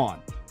JOHN.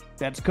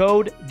 That's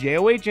code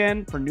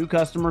JOHN for new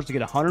customers to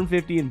get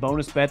 $150 in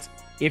bonus bets.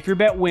 If your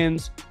bet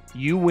wins,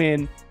 you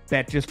win.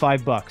 Bet just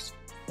 $5.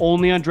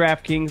 Only on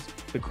DraftKings.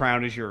 The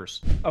crown is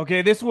yours.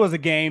 Okay, this was a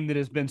game that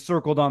has been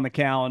circled on the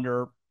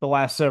calendar the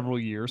last several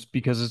years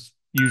because it's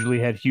usually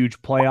had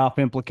huge playoff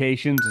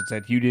implications. It's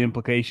had huge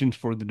implications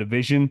for the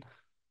division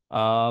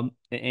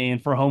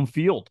and for home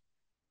field.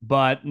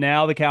 But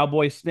now the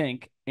Cowboys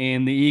stink,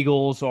 and the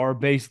Eagles are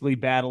basically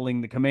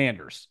battling the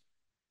Commanders.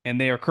 And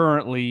they are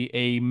currently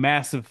a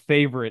massive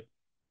favorite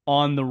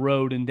on the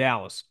road in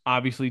Dallas.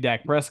 Obviously,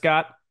 Dak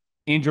Prescott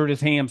injured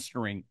his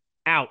hamstring,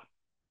 out.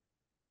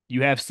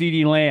 You have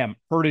CeeDee Lamb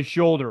hurt his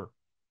shoulder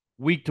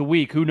week to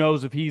week. Who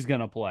knows if he's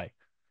going to play?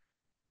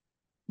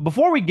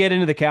 Before we get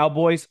into the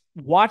Cowboys,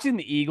 watching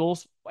the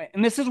Eagles,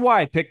 and this is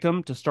why I picked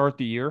them to start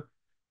the year,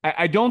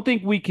 I don't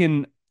think we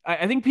can.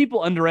 I think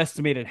people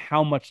underestimated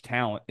how much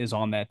talent is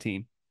on that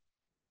team.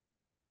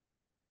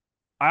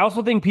 I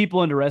also think people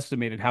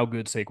underestimated how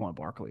good Saquon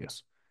Barkley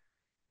is.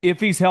 If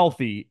he's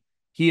healthy,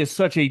 he is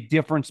such a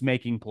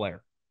difference-making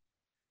player.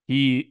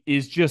 He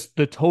is just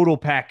the total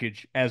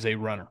package as a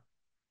runner.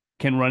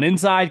 Can run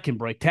inside, can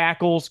break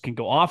tackles, can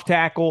go off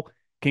tackle,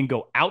 can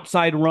go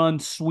outside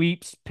runs,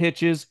 sweeps,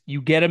 pitches.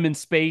 You get him in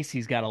space.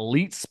 He's got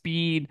elite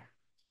speed.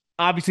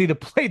 Obviously, the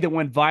play that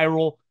went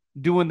viral,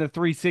 doing the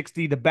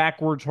 360, the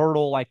backwards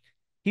hurdle, like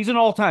he's an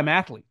all-time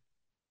athlete.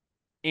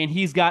 And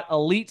he's got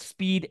elite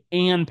speed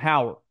and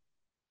power.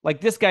 Like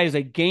this guy is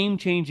a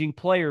game-changing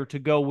player to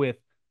go with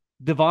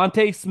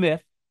Devontae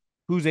Smith,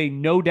 who's a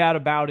no doubt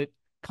about it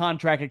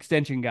contract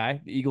extension guy.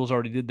 The Eagles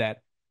already did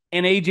that.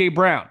 And A.J.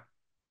 Brown,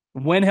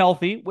 when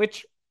healthy,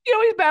 which,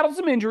 he's battled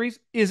some injuries,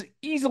 is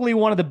easily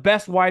one of the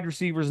best wide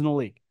receivers in the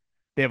league.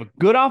 They have a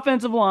good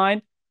offensive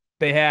line.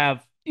 They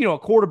have, a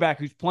quarterback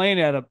who's playing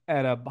at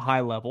a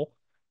high level.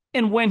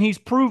 And when he's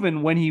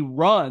proven, when he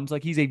runs,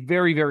 like he's a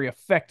very, very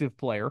effective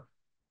player.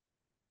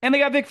 And they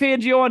got Vic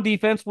Fangio on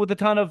defense with a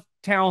ton of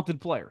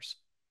talented players.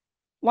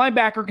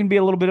 Linebacker can be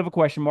a little bit of a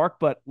question mark,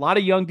 but a lot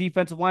of young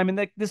defensive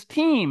linemen. This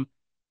team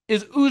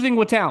is oozing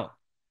with talent.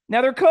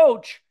 Now, their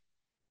coach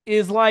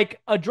is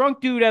like a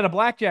drunk dude at a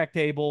blackjack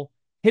table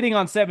hitting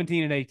on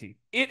 17 and 18.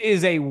 It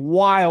is a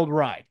wild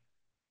ride.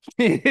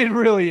 It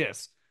really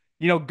is.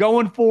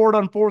 Going for it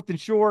on fourth and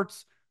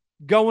shorts,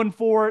 going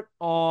for it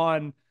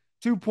on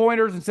 2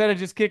 pointers instead of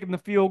just kicking the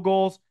field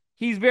goals.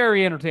 He's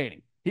very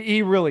entertaining.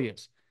 He really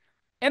is.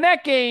 And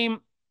that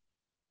game,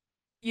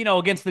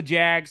 against the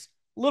Jags,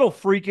 a little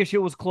freakish.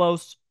 It was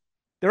close.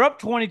 They're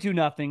up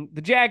 22-0.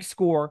 The Jags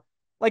score.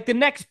 Like the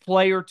next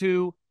play or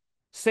two,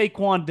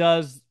 Saquon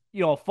does,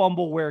 a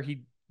fumble where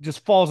he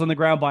just falls on the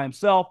ground by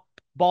himself.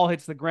 Ball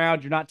hits the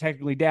ground. You're not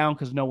technically down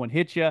because no one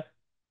hit you.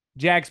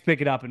 Jags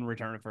pick it up and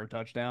return it for a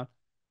touchdown.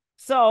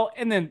 So,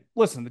 and then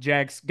listen, the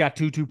Jags got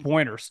 2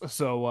 2-pointers.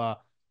 So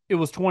it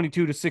was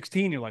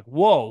 22-16. You're like,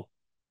 whoa.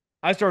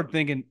 I started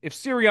thinking if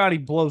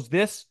Sirianni blows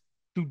this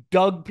to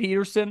Doug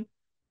Peterson,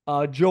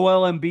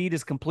 Joel Embiid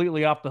is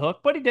completely off the hook,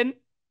 but he didn't.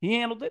 He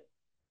handled it.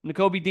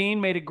 Nakobe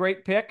Dean made a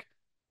great pick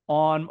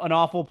on an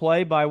awful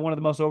play by one of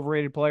the most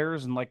overrated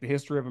players in like the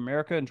history of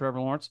America and Trevor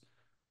Lawrence.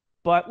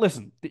 But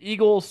listen, the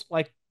Eagles,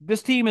 like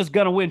this team is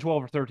going to win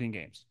 12 or 13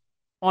 games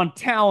on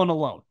talent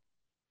alone.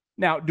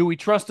 Now, do we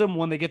trust them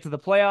when they get to the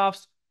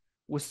playoffs?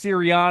 With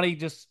Sirianni,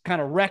 just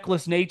kind of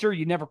reckless nature,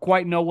 you never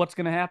quite know what's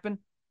going to happen.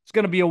 It's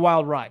going to be a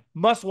wild ride.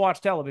 Must watch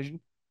television.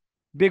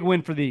 Big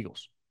win for the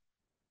Eagles.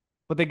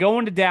 But they go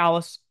into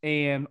Dallas,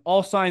 and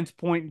all signs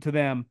point to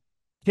them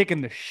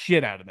kicking the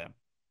shit out of them.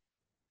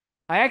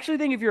 I actually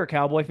think if you're a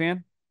Cowboy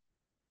fan,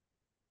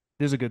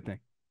 this is a good thing.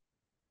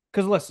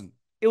 Because listen,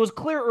 it was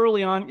clear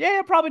early on,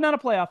 yeah, probably not a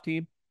playoff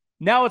team.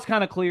 Now it's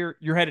kind of clear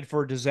you're headed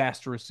for a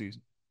disastrous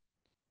season.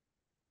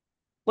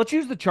 Let's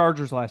use the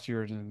Chargers last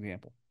year as an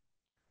example.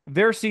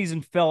 Their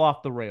season fell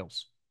off the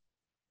rails.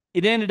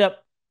 It ended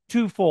up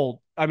twofold.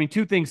 I mean,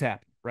 two things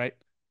happened, right?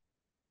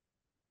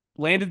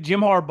 Landed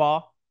Jim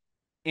Harbaugh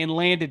and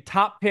landed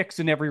top picks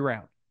in every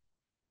round.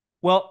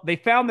 Well, they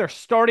found their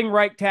starting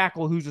right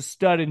tackle, who's a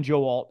stud in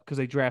Joe Alt, because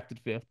they drafted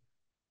fifth.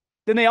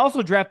 Then they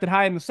also drafted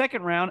high in the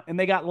second round, and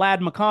they got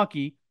Ladd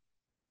McConkey,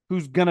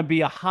 who's going to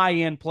be a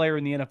high-end player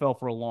in the NFL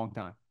for a long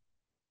time.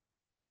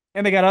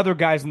 And they got other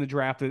guys in the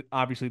draft that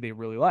obviously they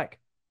really like.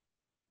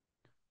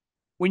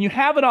 When you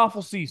have an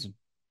awful season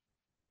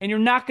and you're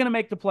not going to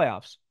make the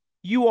playoffs,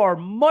 you are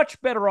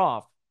much better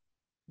off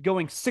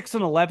going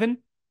 6-11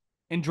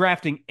 and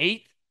drafting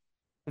 8th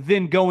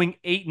than going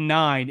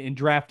 8-9 and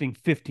drafting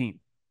 15th.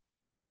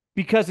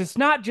 Because it's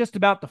not just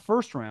about the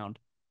first round,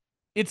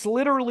 it's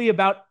literally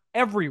about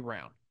every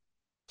round.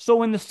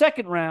 So in the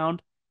second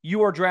round,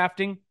 you are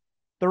drafting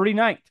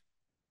 39th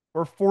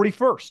or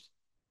 41st.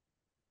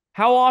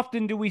 How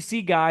often do we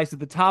see guys at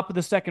the top of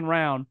the second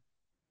round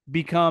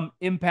become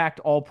impact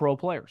all-pro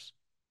players?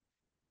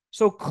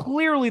 So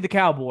clearly the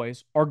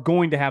Cowboys are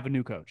going to have a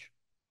new coach.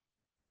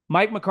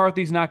 Mike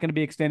McCarthy's not going to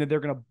be extended. They're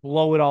going to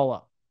blow it all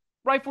up.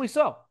 Rightfully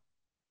so.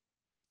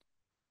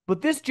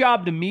 But this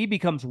job to me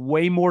becomes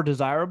way more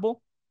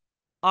desirable.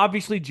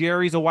 Obviously,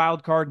 Jerry's a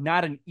wild card,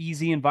 not an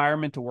easy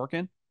environment to work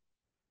in.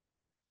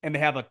 And they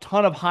have a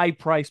ton of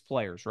high-priced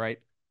players, right?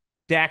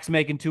 Dak's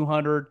making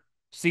 200,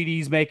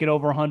 CD's making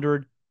over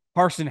 100.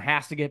 Carson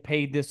has to get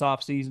paid this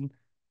offseason.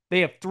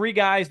 They have 3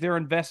 guys they're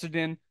invested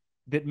in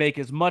that make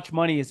as much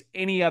money as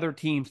any other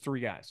team's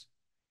 3 guys.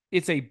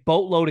 It's a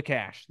boatload of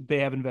cash they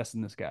have invested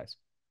in this guys.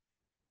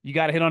 You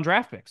got to hit on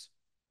draft picks.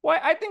 Well,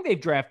 I think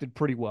they've drafted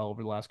pretty well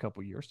over the last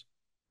couple of years.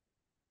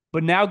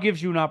 But now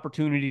gives you an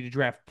opportunity to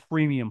draft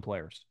premium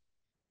players.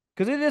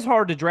 Because it is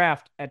hard to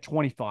draft at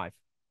 25,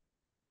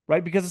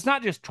 right? Because it's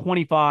not just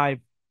 25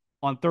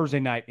 on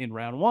Thursday night in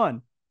round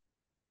 1.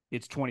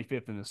 It's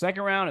 25th in the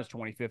second round. It's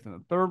 25th in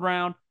the third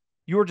round.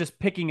 You're just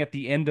picking at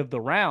the end of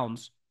the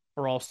rounds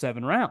for all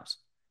 7 rounds.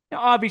 Now,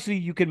 obviously,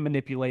 you can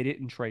manipulate it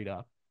and trade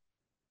up.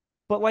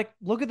 But, like,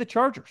 look at the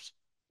Chargers.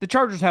 The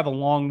Chargers have a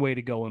long way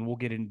to go, and we'll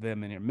get into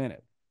them in a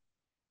minute.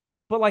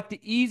 But, like,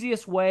 the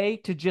easiest way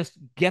to just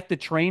get the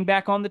train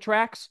back on the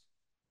tracks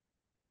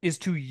is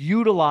to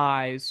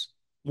utilize,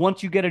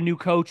 once you get a new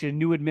coach and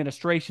new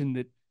administration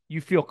that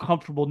you feel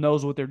comfortable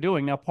knows what they're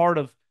doing. Now, part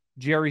of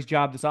Jerry's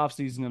job this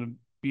offseason is going to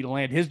be to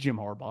land his Jim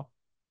Harbaugh.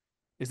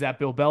 Is that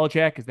Bill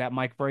Belichick? Is that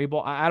Mike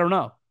Vrabel? I don't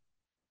know.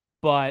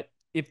 But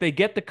if they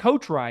get the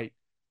coach right,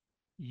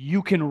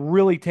 you can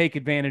really take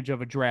advantage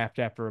of a draft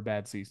after a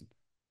bad season.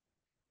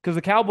 Because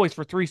the Cowboys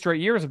for 3 straight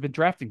years have been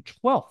drafting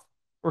 12th.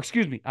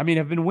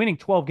 Have been winning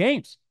 12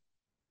 games.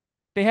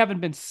 They haven't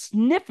been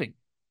sniffing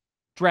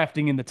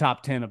drafting in the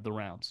top 10 of the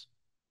rounds.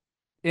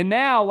 And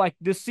now, like,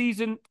 this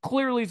season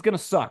clearly is going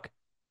to suck.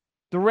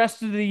 The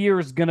rest of the year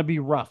is going to be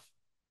rough.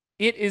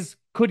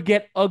 Could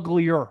get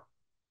uglier.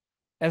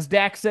 As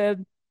Dak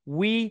said,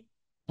 we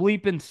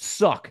bleeping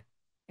suck.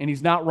 And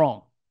he's not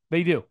wrong.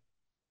 They do.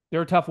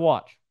 They're a tough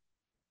watch.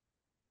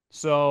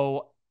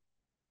 So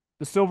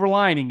the silver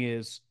lining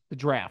is the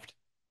draft.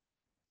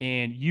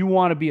 And you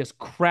want to be as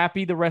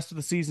crappy the rest of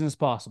the season as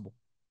possible.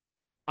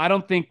 I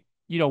don't think,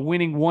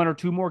 winning 1 or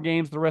 2 more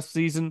games the rest of the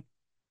season,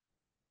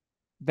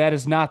 that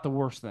is not the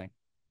worst thing.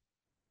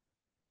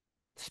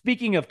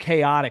 Speaking of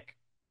chaotic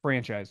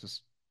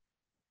franchises,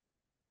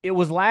 it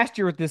was last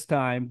year at this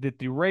time that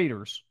the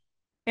Raiders,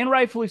 and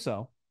rightfully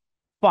so,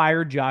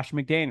 fired Josh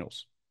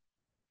McDaniels.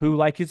 who,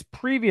 like his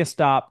previous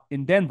stop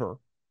in Denver,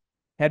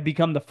 had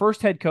become the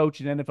first head coach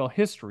in NFL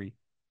history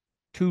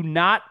to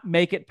not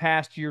make it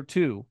past year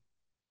two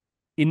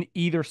in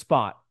either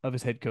spot of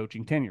his head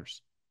coaching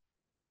tenures.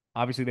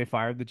 Obviously, they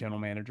fired the general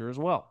manager as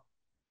well.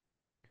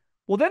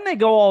 Well, then they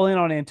go all in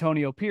on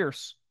Antonio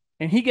Pierce,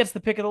 and he gets the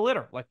pick of the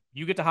litter. Like,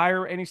 you get to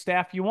hire any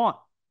staff you want.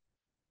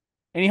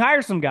 And he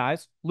hires some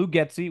guys, Lou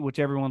Getsy, which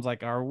everyone's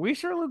like, are we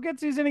sure Lou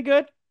Getsy's any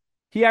good?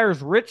 He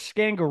hires Rich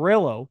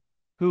Scangarello,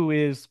 who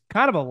is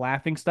kind of a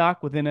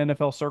laughingstock within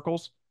NFL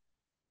circles.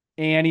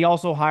 And he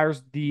also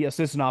hires the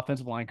assistant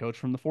offensive line coach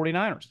from the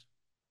 49ers.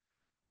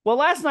 Well,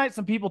 last night,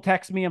 some people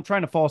text me. I'm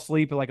trying to fall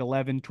asleep at like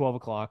 11, 12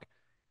 o'clock.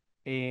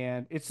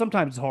 And it's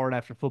sometimes hard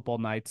after football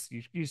nights.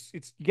 You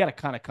got to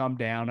kind of come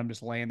down. I'm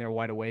just laying there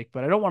wide awake,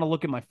 but I don't want to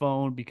look at my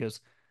phone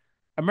because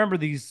I remember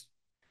these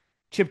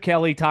Chip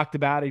Kelly talked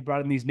about it. He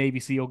brought in these Navy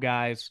SEAL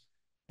guys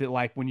that,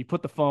 like, when you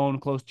put the phone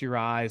close to your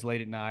eyes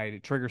late at night,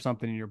 it triggers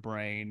something in your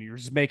brain. You're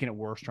just making it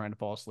worse trying to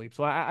fall asleep.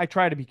 So I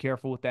try to be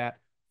careful with that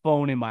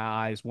phone in my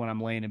eyes when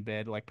I'm laying in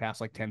bed, like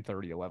past like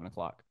 10:30, 11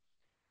 o'clock.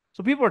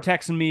 So people are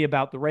texting me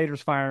about the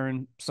Raiders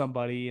firing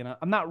somebody, and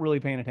I'm not really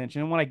paying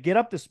attention. And when I get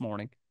up this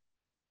morning,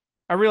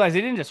 I realized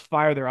they didn't just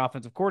fire their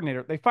offensive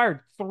coordinator, they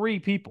fired three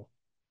people.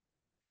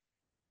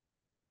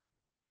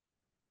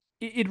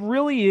 It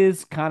really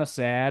is kind of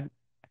sad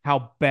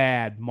how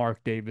bad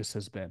Mark Davis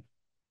has been.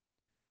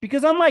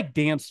 Because unlike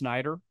Dan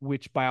Snyder,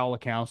 which by all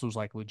accounts was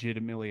like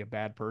legitimately a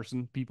bad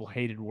person, people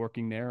hated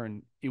working there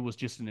and it was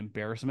just an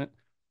embarrassment.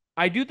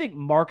 I do think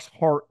Mark's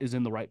heart is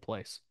in the right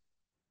place.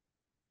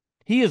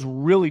 He is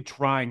really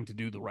trying to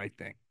do the right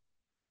thing,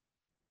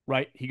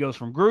 right? He goes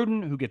from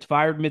Gruden, who gets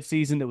fired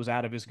midseason that was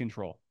out of his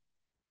control.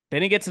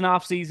 Then he gets an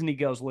offseason. He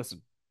goes,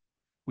 listen,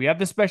 we have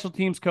this special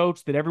teams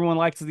coach that everyone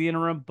likes as the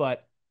interim,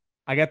 but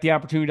I got the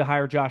opportunity to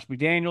hire Josh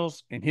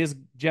McDaniels and his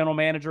general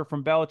manager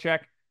from Belichick.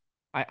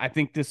 I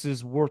think this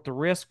is worth the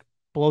risk.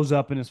 Blows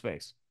up in his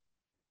face.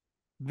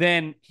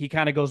 Then he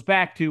kind of goes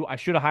back to, I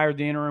should have hired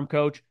the interim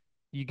coach.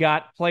 You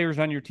got players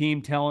on your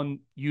team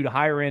telling you to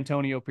hire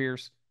Antonio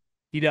Pierce.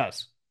 He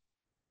does.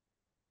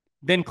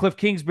 Then Cliff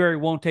Kingsbury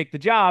won't take the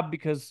job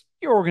because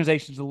your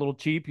organization's a little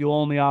cheap. You'll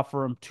only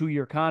offer him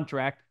 2-year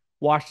contract.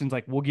 Washington's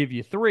like, we'll give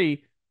you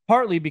 3,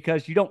 partly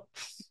because you don't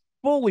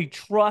fully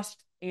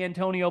trust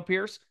Antonio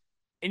Pierce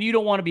and you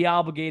don't want to be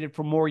obligated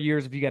for more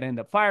years if you got to end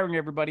up firing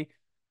everybody,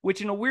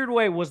 which in a weird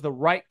way was the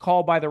right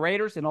call by the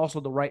Raiders and also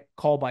the right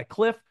call by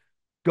Cliff.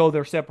 Go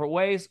their separate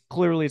ways.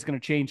 Clearly, it's going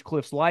to change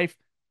Cliff's life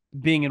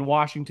being in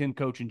Washington,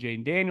 coaching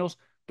Jaden Daniels.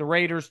 The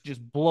Raiders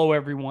just blow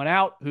everyone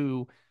out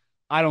who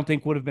I don't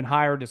think would have been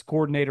hired as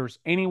coordinators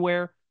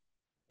anywhere.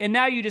 And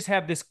now you just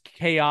have this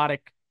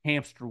chaotic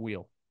hamster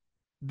wheel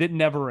that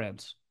never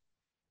ends.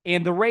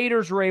 And the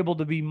Raiders are able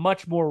to be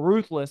much more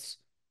ruthless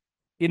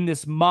in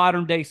this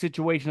modern day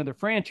situation of their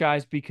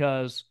franchise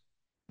because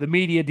the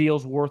media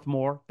deal's worth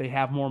more. They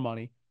have more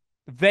money.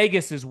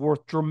 Vegas is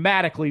worth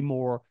dramatically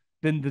more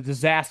than the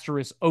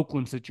disastrous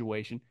Oakland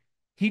situation.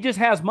 He just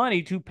has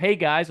money to pay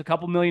guys a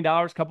couple $1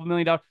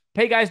 million,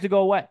 pay guys to go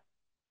away.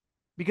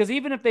 Because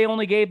even if they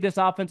only gave this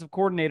offensive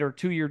coordinator a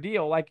 2-year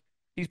deal, like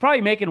he's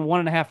probably making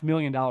 $1.5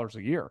 million a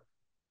year.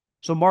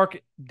 So Mark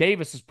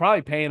Davis is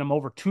probably paying him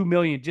over $2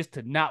 million just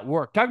to not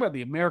work. Talk about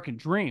the American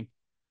dream.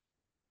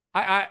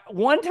 I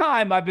one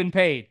time I've been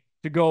paid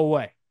to go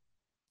away,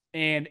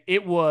 and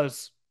it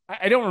was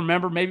I don't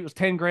remember. Maybe it was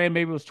 10 grand,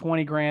 maybe it was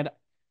 20 grand.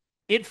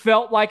 It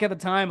felt like at the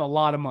time a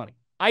lot of money.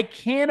 I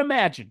can't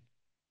imagine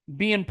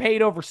being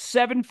paid over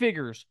 7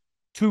 figures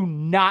to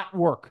not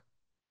work.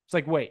 It's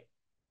like, wait,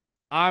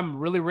 I'm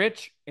really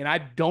rich and I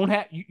don't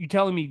have you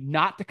telling me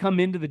not to come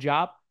into the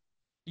job?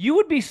 You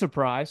would be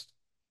surprised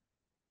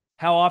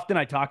how often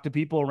I talk to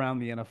people around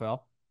the NFL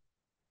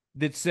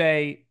that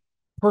say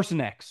person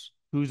X,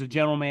 who's a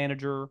general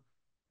manager,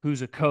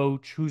 who's a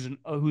coach, who's an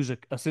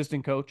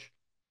assistant coach,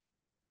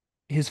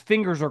 his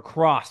fingers are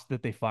crossed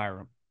that they fire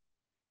him.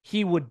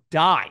 He would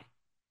die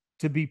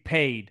to be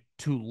paid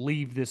to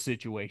leave this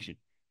situation.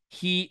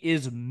 He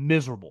is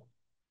miserable.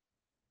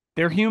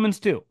 They're humans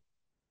too.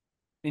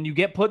 And you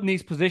get put in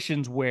these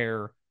positions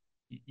where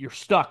you're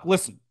stuck.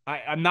 Listen,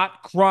 I'm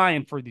not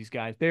crying for these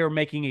guys. They are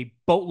making a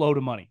boatload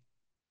of money.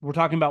 We're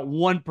talking about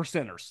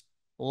 1%ers.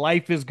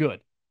 Life is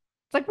good.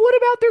 It's like, what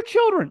about their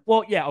children?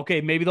 Well, yeah,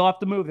 okay, maybe they'll have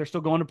to move. They're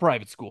still going to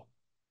private school.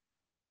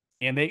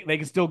 And they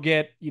can still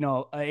get, an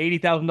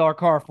 $80,000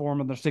 car for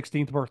them on their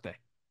 16th birthday.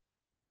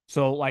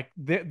 So, like,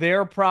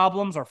 their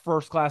problems are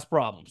first class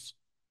problems.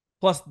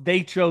 Plus,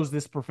 they chose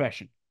this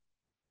profession.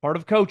 Part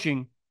of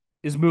coaching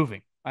is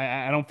moving.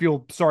 I don't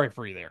feel sorry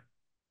for you there.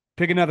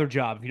 Pick another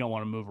job if you don't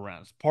want to move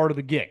around. It's part of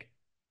the gig.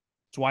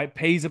 That's why it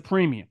pays a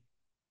premium.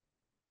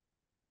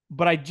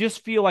 But I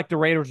just feel like the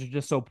Raiders are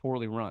just so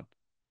poorly run.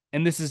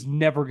 And this is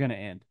never going to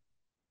end.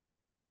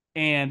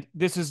 And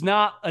this is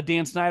not a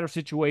Dan Snyder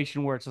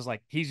situation where it's just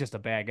like, he's just a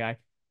bad guy.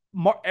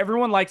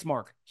 Everyone likes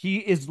Mark. He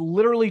is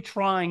literally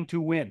trying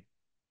to win.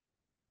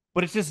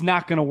 But it's just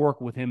not going to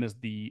work with him as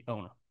the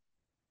owner.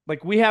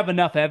 Like, we have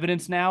enough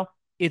evidence now.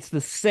 It's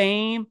the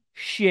same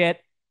shit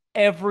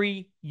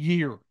every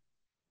year.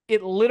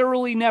 It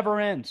literally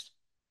never ends.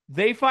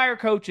 They fire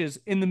coaches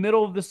in the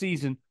middle of the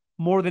season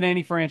more than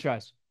any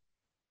franchise.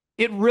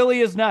 It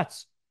really is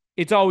nuts.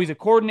 It's always a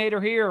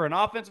coordinator here, an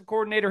offensive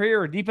coordinator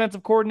here, a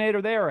defensive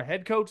coordinator there, a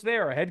head coach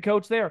there, a head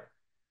coach there.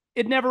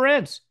 It never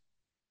ends.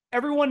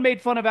 Everyone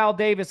made fun of Al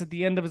Davis at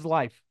the end of his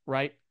life,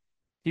 right?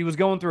 He was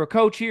going through a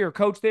coach here, a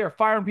coach there,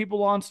 firing people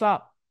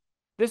nonstop.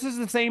 This is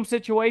the same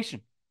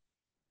situation,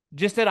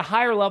 just at a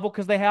higher level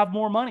because they have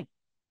more money.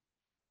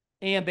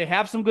 And they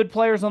have some good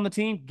players on the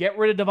team. Get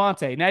rid of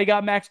Devontae. Now you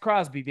got Max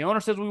Crosby. The owner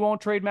says we won't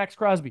trade Max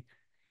Crosby.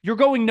 You're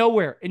going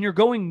nowhere, and you're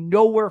going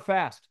nowhere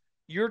fast.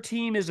 Your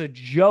team is a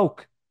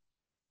joke.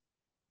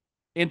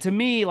 And to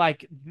me,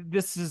 like,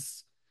 this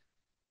is,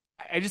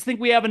 I just think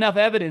we have enough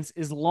evidence.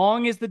 As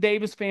long as the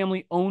Davis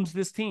family owns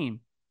this team,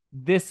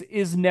 this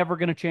is never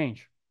going to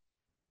change.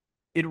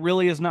 It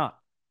really is not.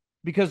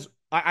 Because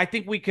I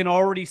think we can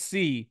already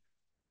see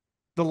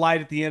the light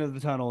at the end of the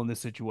tunnel in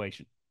this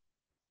situation.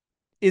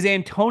 Is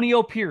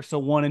Antonio Pierce a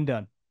one and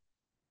done?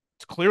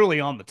 It's clearly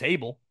on the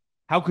table.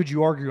 How could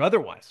you argue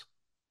otherwise?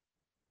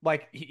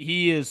 Like,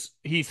 he's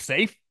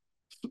safe.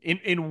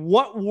 In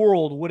what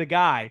world would a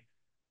guy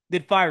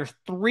that fires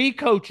three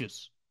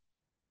coaches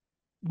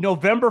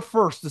November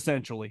 1st,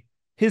 essentially,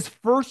 his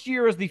first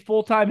year as the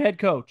full-time head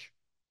coach,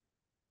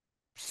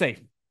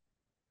 safe?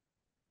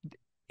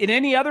 In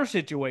any other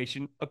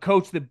situation, a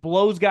coach that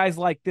blows guys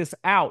like this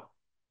out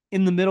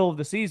in the middle of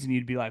the season,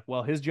 you'd be like,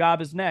 well, his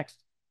job is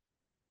next.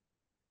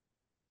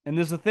 And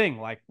this is the thing,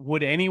 like,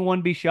 would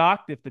anyone be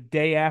shocked if the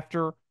day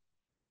after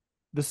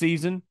the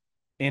season,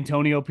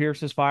 Antonio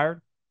Pierce is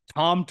fired,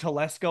 Tom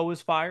Telesco is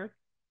fired?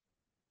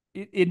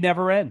 It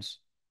never ends.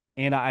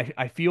 And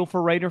I feel for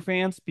Raider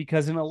fans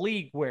because in a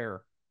league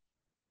where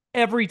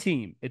every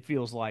team, it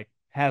feels like,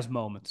 has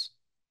moments,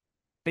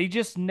 they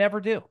just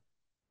never do.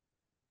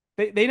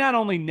 They not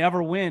only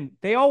never win,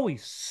 they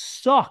always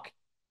suck.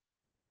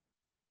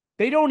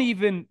 They don't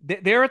even,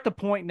 they're at the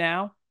point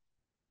now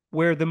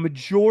where the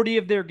majority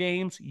of their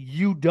games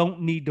you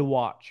don't need to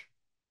watch.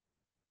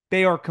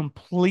 They are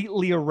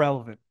completely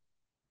irrelevant.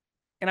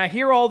 And I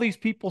hear all these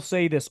people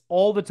say this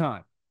all the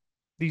time,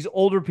 these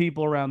older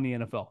people around the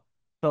NFL.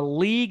 The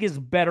league is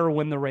better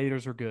when the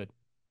Raiders are good.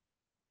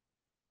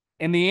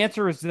 And the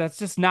answer is that's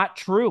just not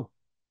true.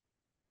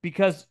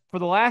 Because for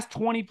the last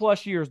 20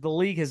 plus years, the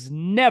league has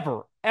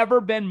never, ever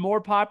been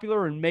more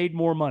popular and made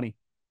more money.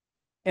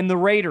 And the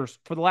Raiders,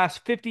 for the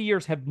last 50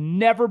 years, have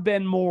never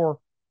been more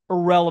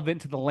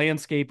irrelevant to the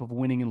landscape of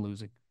winning and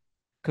losing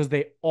because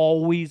they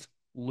always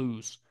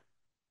lose.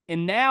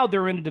 And now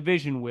they're in a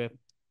division with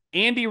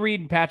Andy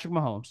Reid and Patrick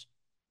Mahomes,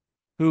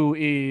 who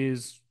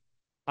is,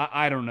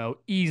 I don't know,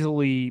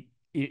 easily,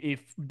 if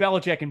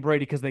Belichick and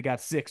Brady, because they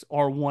got six,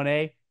 are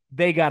 1A,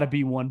 they got to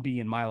be 1B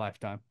in my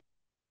lifetime.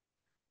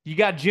 You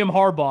got Jim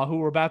Harbaugh, who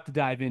we're about to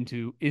dive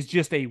into, is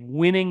just a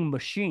winning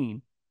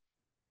machine.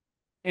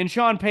 And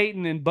Sean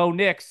Payton and Bo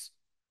Nix,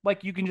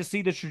 like, you can just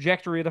see the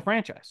trajectory of the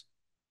franchise.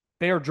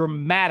 They are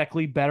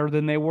dramatically better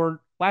than they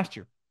were last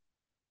year.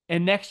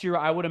 And next year,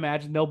 I would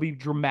imagine they'll be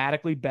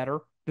dramatically better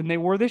than they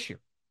were this year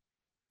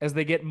as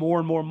they get more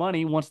and more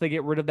money once they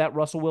get rid of that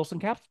Russell Wilson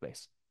cap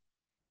space.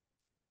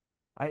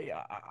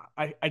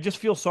 I just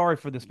feel sorry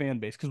for this fan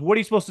base because what are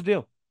you supposed to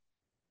do?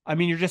 I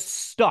mean, you're just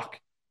stuck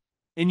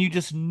and you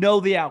just know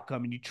the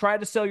outcome and you try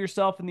to sell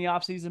yourself in the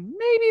offseason.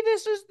 Maybe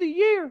this is the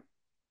year.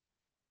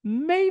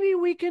 Maybe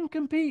we can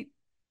compete.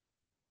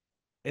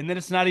 And then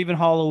it's not even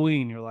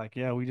Halloween. You're like,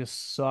 yeah, we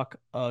just suck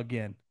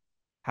again.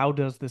 How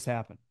does this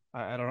happen?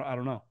 I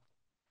don't know.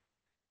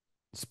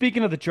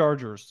 Speaking of the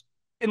Chargers,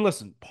 and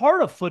listen,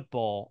 part of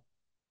football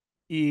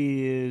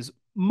is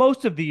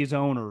most of these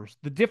owners,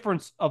 the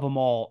difference of them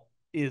all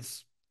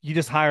is you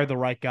just hire the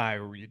right guy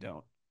or you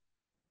don't.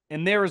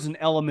 And there is an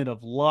element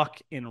of luck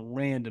and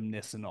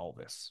randomness in all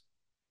this,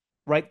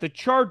 right? The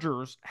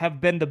Chargers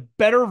have been the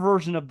better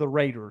version of the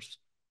Raiders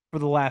for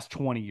the last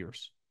 20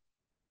 years.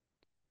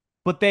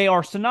 But they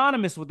are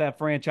synonymous with that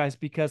franchise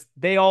because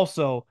they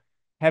also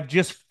have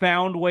just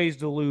found ways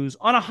to lose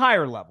on a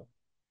higher level.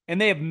 And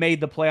they have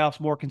made the playoffs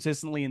more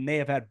consistently and they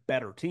have had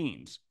better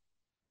teams.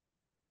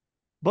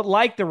 But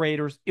like the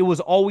Raiders, it was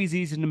always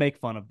easy to make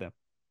fun of them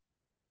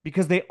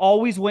because they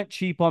always went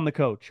cheap on the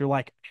coach. You're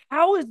like,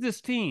 how is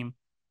this team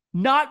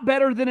not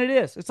better than it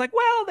is? It's like,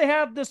 well, they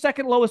have the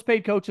second lowest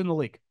paid coach in the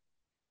league.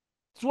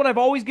 It's what I've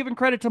always given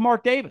credit to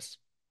Mark Davis.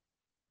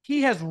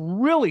 He has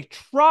really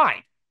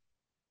tried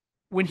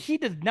when he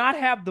did not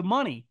have the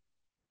money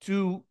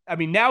to, I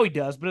mean, now he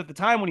does, but at the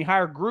time when he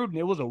hired Gruden,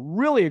 it was a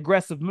really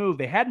aggressive move.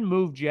 They hadn't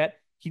moved yet.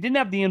 He didn't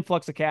have the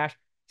influx of cash.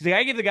 He's like,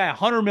 I give the guy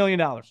 $100 million.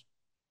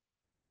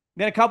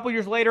 Then a couple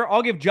years later,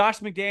 I'll give Josh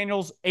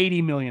McDaniels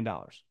 $80 million.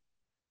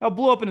 Now,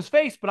 blew up in his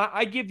face, but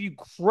I give you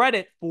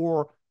credit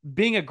for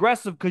being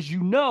aggressive because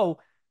you know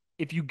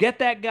if you get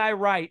that guy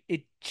right,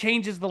 it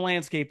changes the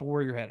landscape of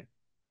where you're headed.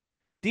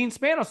 Dean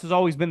Spanos has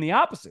always been the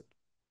opposite.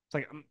 It's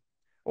like,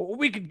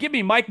 we could give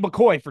me Mike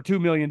McCoy for $2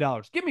 million.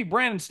 Give me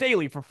Brandon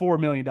Staley for $4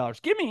 million.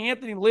 Give me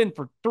Anthony Lynn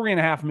for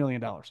 $3.5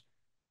 million. It's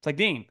like,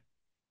 Dean,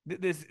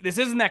 this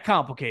isn't that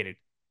complicated.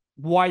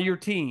 Why your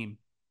team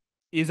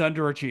is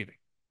underachieving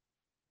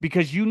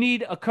because you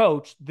need a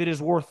coach that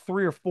is worth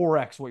 3 or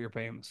 4x what you're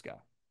paying this guy.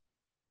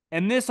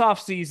 And this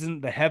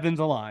offseason, the heavens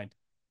aligned.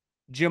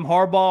 Jim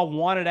Harbaugh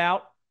wanted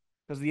out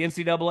because the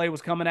NCAA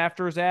was coming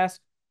after his ass.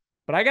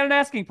 But I got an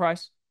asking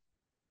price.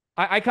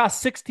 I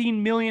cost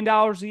 $16 million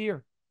a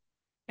year.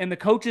 And the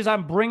coaches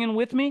I'm bringing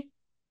with me,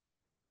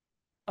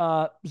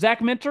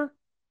 Zach Minter,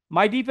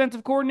 my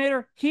defensive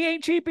coordinator, he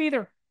ain't cheap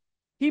either.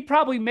 He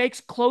probably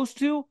makes close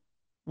to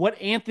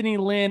what Anthony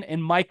Lynn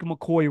and Mike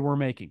McCoy were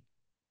making.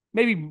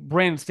 Maybe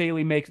Brandon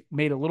Staley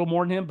made a little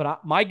more than him,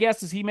 but my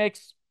guess is he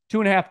makes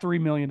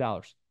 $2.5–3 million.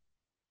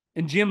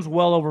 And Jim's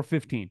well over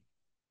 15.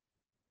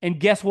 And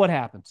guess what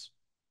happens?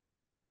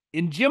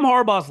 In Jim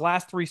Harbaugh's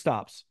last 3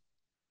 stops,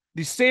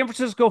 the San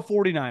Francisco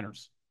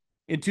 49ers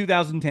in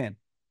 2010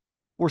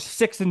 were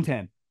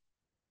 6-10.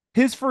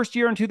 His first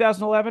year in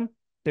 2011,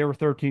 they were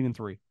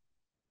 13-3.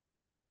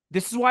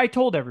 This is why I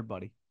told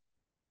everybody,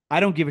 I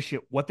don't give a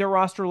shit what their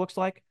roster looks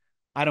like.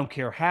 I don't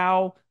care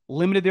how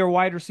limited their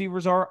wide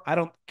receivers are. I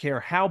don't care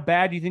how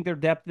bad you think their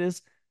depth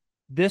is.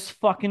 This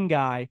fucking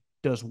guy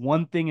does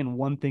one thing and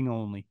one thing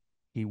only.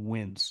 He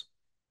wins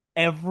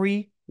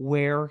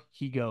everywhere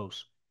he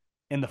goes.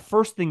 And the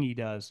first thing he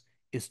does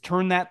is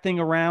turn that thing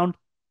around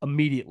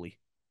immediately.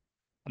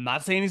 I'm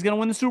not saying he's going to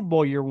win the Super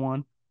Bowl year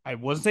 1. I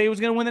wasn't saying he was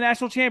going to win the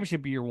national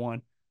championship year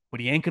 1, but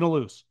he ain't going to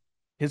lose.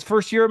 His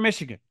first year at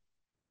Michigan.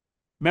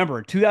 Remember,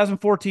 in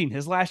 2014,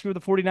 his last year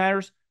with the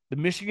 49ers, the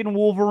Michigan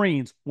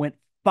Wolverines went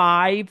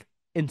 5-7.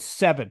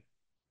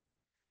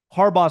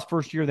 Harbaugh's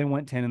first year, they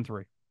went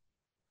 10-3.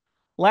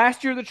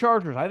 Last year, the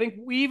Chargers, I think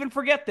we even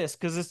forget this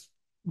because it's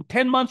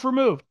 10 months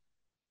removed.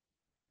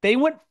 They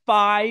went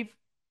 5-12.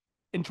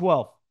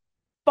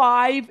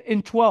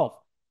 5-12.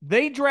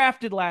 They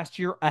drafted last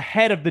year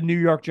ahead of the New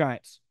York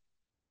Giants.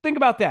 Think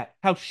about that.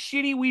 How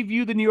shitty we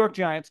view the New York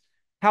Giants,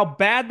 how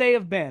bad they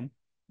have been.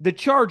 The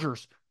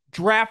Chargers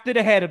drafted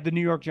ahead of the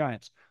New York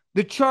Giants.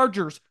 The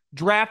Chargers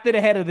drafted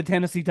ahead of the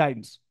Tennessee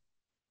Titans.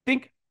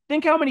 Think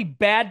how many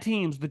bad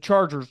teams the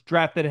Chargers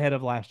drafted ahead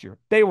of last year.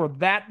 They were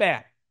that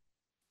bad.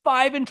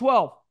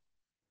 5-12.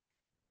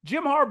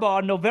 Jim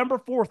Harbaugh, November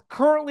 4th,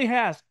 currently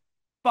has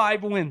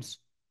 5 wins.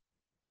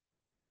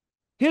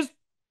 His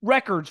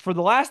records for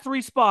the last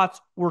 3 spots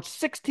were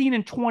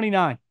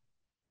 16-29.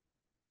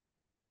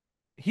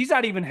 He's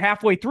not even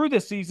halfway through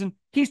this season.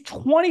 He's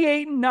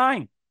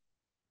 28-9.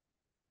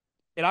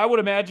 And I would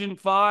imagine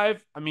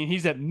 5. I mean,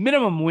 he's at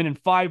minimum winning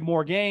 5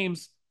 more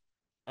games.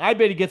 I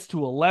bet he gets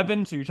to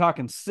 11, so you're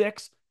talking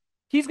 6.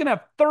 He's going to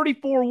have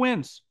 34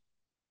 wins.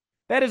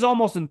 That is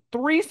almost in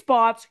 3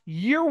 spots,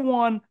 year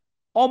 1,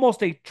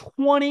 almost a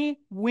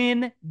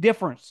 20-win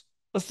difference,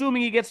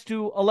 assuming he gets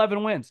to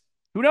 11 wins.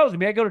 Who knows? He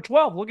may go to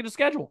 12. Look at his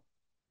schedule.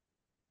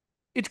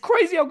 It's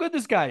crazy how good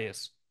this guy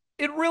is.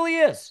 It really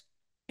is.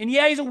 And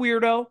yeah, he's a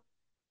weirdo.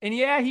 And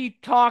yeah, he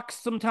talks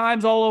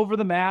sometimes all over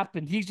the map,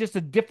 and he's just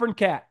a different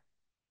cat.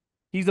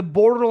 He's a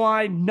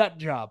borderline nut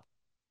job.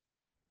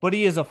 But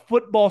he is a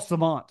football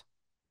savant.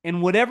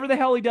 And whatever the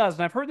hell he does,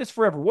 and I've heard this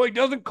forever, well, he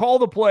doesn't call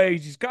the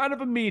plays. He's kind of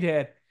a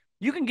meathead.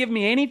 You can give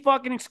me any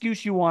fucking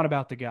excuse you want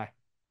about the guy.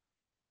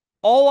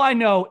 All I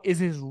know is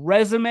his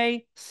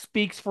resume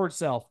speaks for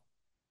itself.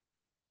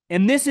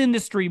 In this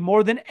industry,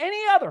 more than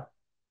any other,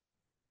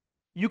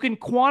 you can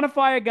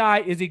quantify a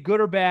guy, is he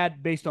good or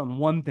bad, based on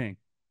one thing.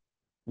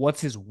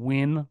 What's his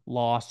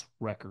win-loss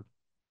record?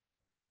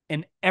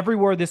 And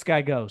everywhere this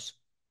guy goes,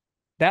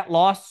 that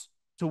loss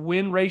to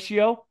win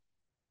ratio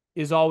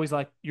is always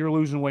like, you're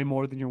losing way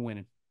more than you're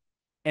winning.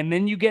 And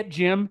then you get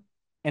Jim,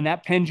 and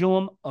that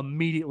pendulum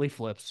immediately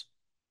flips.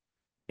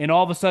 And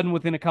all of a sudden,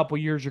 within a couple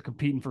of years, you're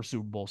competing for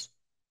Super Bowls.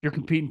 You're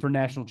competing for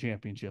national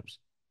championships.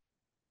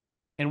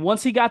 And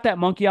once he got that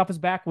monkey off his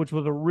back, which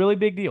was a really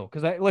big deal,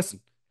 because listen,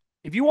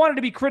 if you wanted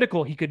to be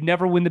critical, he could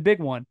never win the big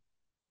one.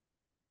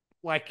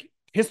 Like,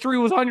 history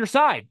was on your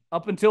side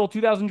up until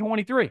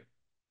 2023.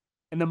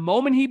 And the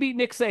moment he beat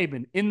Nick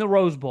Saban in the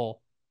Rose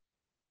Bowl,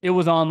 it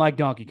was on like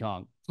Donkey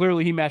Kong.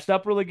 Clearly, he matched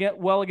up really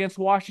well against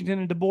Washington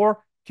and DeBoer,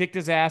 kicked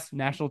his ass,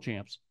 national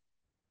champs.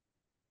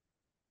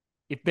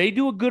 If they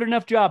do a good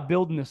enough job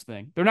building this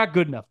thing, they're not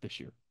good enough this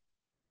year.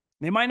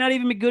 They might not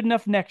even be good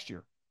enough next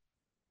year.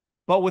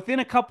 But within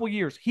a couple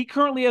years, he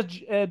currently has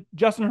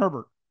Justin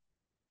Herbert,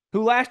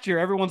 who last year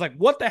everyone's like,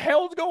 what the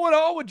hell's going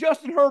on with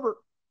Justin Herbert?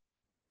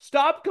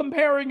 Stop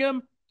comparing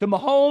him to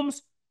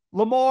Mahomes,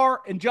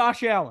 Lamar, and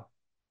Josh Allen.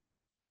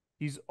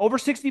 He's over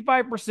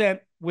 65%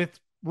 with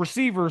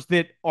receivers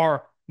that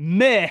are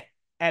meh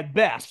at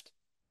best.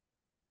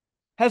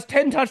 Has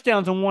 10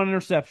 touchdowns and 1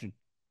 interception.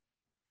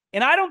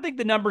 And I don't think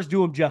the numbers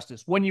do him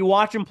justice. When you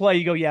watch him play,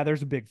 you go, yeah,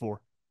 there's a big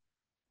 4.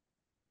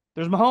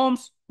 There's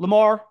Mahomes,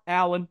 Lamar,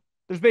 Allen.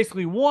 There's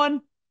basically 1B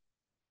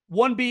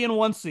and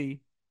 1C,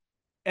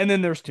 and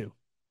then there's 2.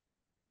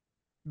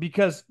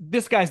 Because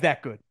this guy's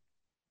that good.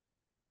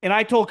 And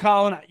I told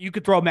Colin, you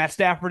could throw Matt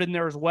Stafford in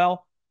there as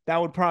well. That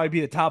would probably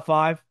be the top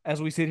 5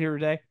 as we sit here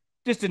today,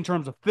 just in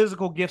terms of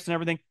physical gifts and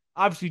everything.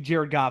 Obviously,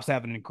 Jared Goff's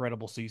having an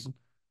incredible season.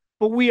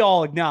 But we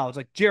all acknowledge,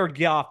 like, Jared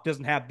Goff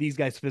doesn't have these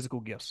guys'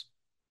 physical gifts.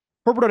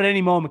 Herbert at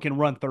any moment can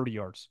run 30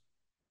 yards,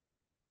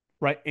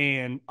 right?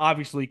 And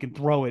obviously can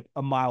throw it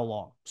a mile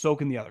long. So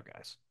can the other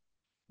guys.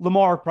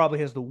 Lamar probably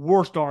has the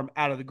worst arm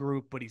out of the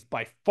group, but he's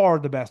by far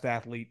the best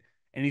athlete,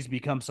 and he's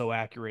become so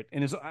accurate.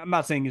 And I'm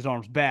not saying his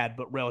arm's bad,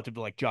 but relative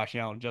to like Josh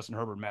Allen, Justin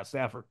Herbert, Matt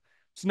Stafford,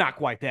 it's not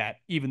quite that,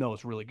 even though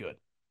it's really good.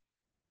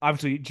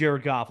 Obviously,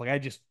 Jared Goff, like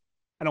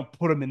I don't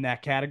put him in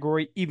that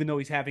category, even though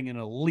he's having an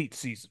elite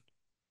season.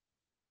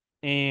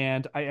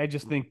 And I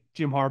just think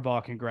Jim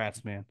Harbaugh,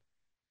 congrats, man,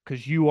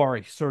 because you are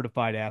a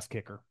certified ass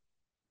kicker.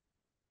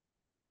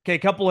 Okay, a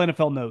couple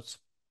NFL notes.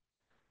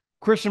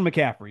 Christian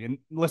McCaffrey, and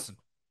listen,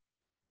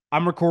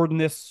 I'm recording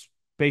this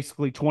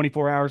basically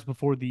 24 hours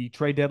before the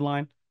trade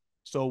deadline.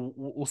 So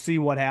we'll see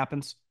what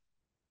happens.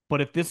 But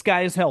if this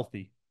guy is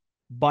healthy,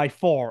 by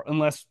far,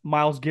 unless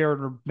Myles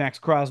Garrett or Max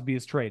Crosby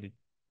is traded,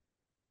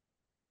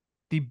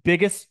 the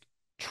biggest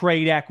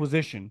trade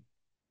acquisition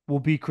will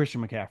be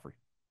Christian McCaffrey,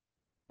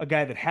 a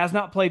guy that has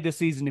not played this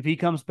season. If he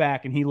comes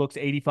back and he looks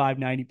 85,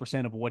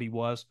 90% of what he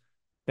was,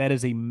 that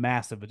is a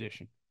massive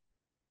addition.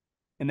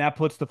 And that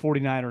puts the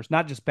 49ers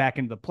not just back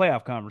into the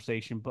playoff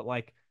conversation, but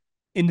like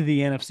into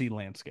the NFC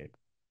landscape.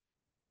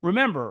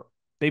 Remember,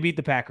 they beat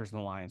the Packers and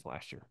the Lions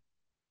last year.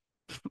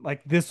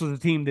 Like, this was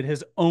a team that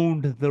has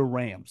owned the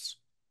Rams.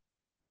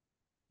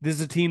 This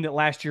is a team that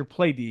last year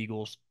played the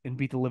Eagles and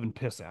beat the living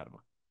piss out of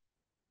them.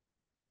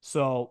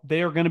 So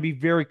they are going to be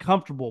very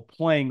comfortable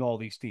playing all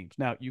these teams.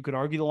 Now, you could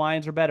argue the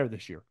Lions are better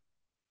this year.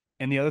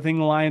 And the other thing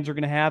the Lions are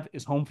going to have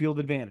is home field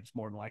advantage,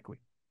 more than likely.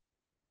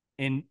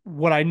 And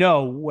what I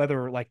know,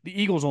 whether like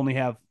the Eagles only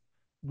have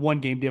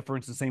one game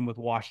difference, the same with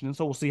Washington.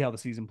 So we'll see how the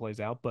season plays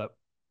out. But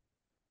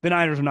the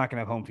Niners are not going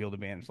to have home field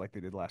advantage like they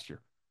did last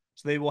year.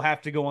 So they will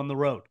have to go on the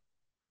road.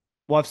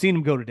 Well, I've seen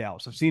them go to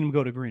Dallas. I've seen them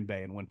go to Green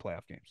Bay and win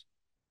playoff games.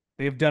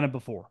 They have done it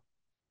before.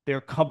 They're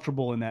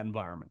comfortable in that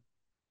environment.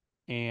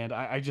 And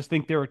I just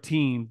think they're a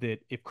team that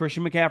if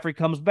Christian McCaffrey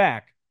comes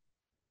back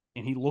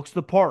and he looks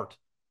the part,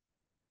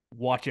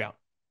 watch out.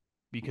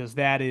 Because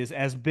that is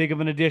as big of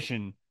an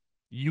addition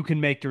you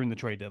can make during the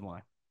trade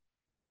deadline.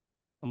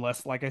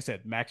 Unless, like I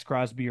said, Max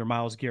Crosby or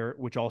Myles Garrett,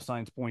 which all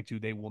signs point to,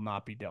 they will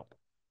not be dealt.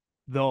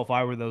 Though if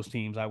I were those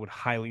teams, I would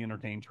highly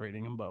entertain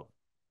trading them both.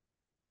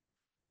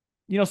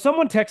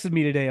 Someone texted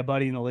me today, a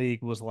buddy in the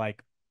league was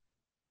like,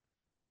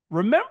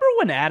 remember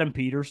when Adam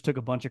Peters took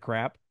a bunch of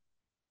crap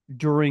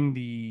during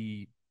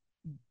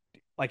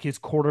his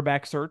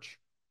quarterback search?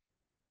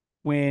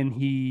 When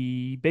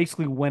he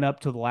basically went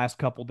up to the last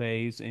couple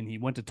days and he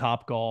went to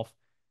Top Golf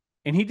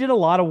and he did a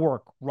lot of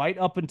work right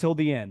up until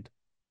the end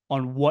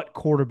on what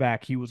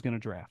quarterback he was going to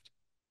draft.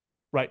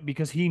 Right.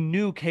 Because he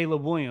knew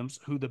Caleb Williams,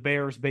 who the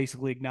Bears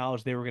basically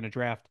acknowledged they were going to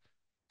draft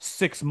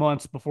 6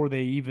 months before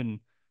they even,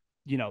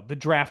 the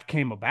draft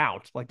came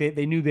about. Like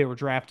they knew they were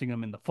drafting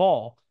him in the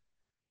fall.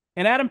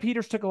 And Adam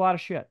Peters took a lot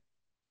of shit.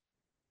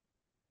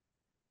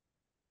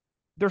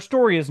 Their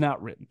story is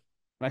not written.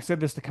 And I said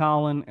this to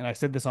Colin and I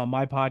said this on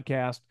my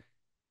podcast.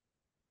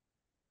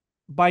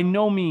 By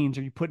no means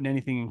are you putting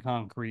anything in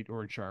concrete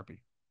or in Sharpie.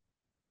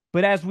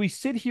 But as we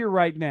sit here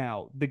right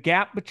now, the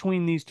gap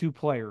between these two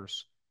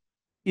players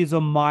is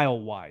a mile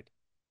wide.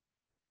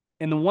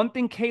 And the one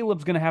thing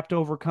Caleb's going to have to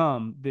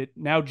overcome that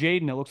now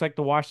Jaden, it looks like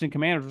the Washington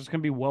Commanders is going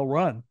to be well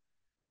run,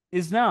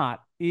 is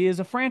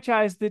a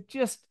franchise that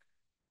just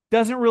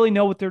doesn't really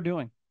know what they're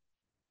doing.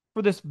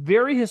 For this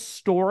very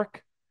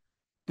historic,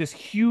 this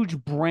huge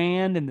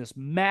brand and this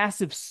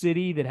massive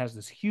city that has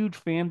this huge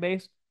fan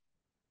base,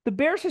 the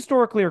Bears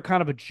historically are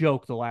kind of a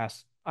joke the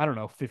last, I don't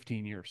know,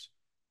 15 years.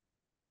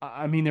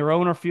 I mean, their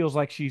owner feels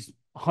like she's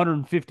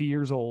 150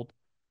 years old.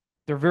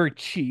 They're very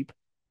cheap,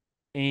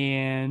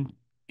 and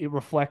it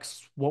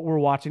reflects what we're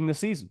watching this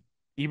season.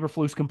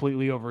 Eberflus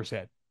completely over his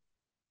head,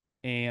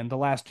 and the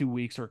last 2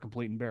 weeks are a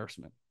complete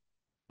embarrassment.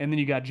 And then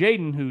you got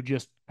Jaden, who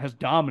just has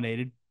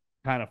dominated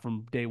kind of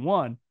from day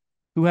one,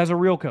 who has a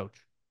real coach,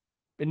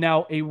 and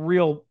now a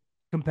real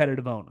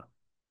competitive owner,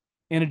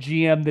 and a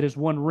GM that has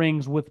won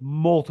rings with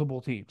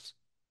multiple teams,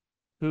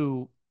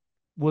 who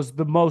was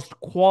the most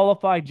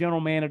qualified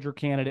general manager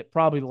candidate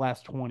probably the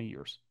last 20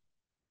 years.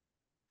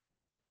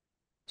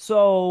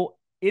 So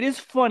it is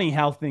funny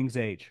how things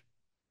age.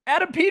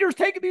 Adam Peters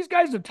taking these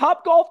guys to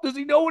Top Golf. Does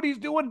he know what he's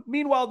doing?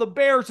 Meanwhile, the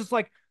Bears, it's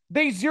like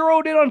they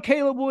zeroed in on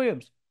Caleb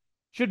Williams.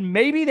 Should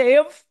maybe they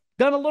have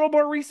done a little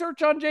more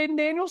research on Jaden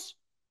Daniels?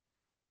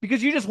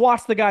 Because you just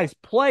watched the guys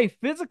play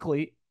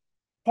physically.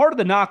 Part of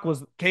the knock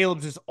was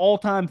Caleb's this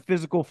all-time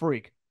physical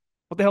freak.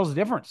 What the hell's the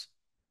difference?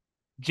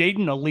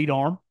 Jaden, elite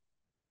arm.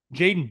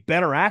 Jaden,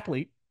 better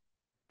athlete.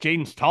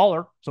 Jaden's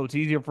taller, so it's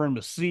easier for him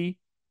to see.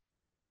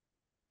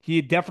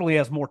 He definitely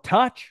has more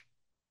touch.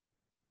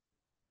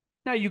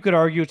 Now, you could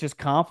argue it's just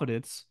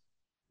confidence,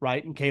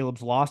 right? And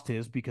Caleb's lost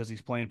his because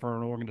he's playing for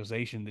an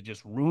organization that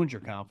just ruins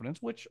your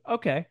confidence, which,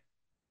 okay.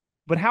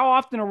 But how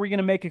often are we going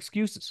to make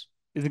excuses?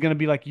 Is it going to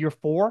be like year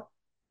 4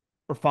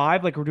 or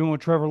 5, like we're doing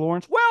with Trevor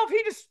Lawrence? Well,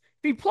 if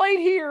he played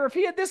here, if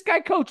he had this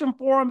guy coaching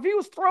for him, if he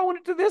was throwing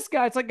it to this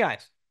guy, it's like,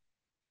 guys,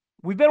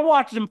 we've been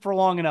watching him for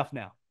long enough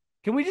now.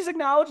 Can we just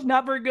acknowledge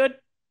not very good?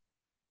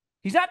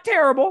 He's not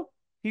terrible.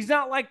 He's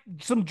not like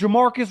some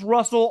Jamarcus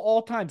Russell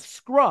all-time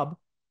scrub,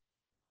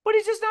 but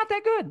he's just not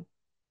that good,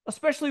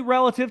 especially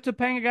relative to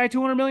paying a guy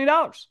 $200 million.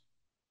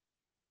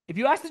 If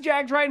you ask the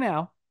Jags right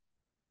now,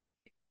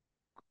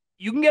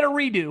 you can get a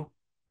redo.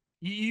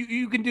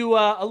 You can do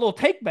a little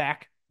take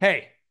back.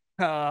 Hey,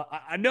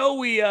 I know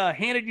we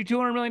handed you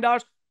 $200 million.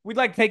 We'd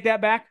like to take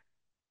that back.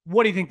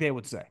 What do you think they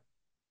would say?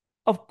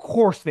 Of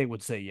course they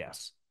would say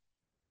yes,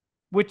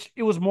 which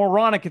it was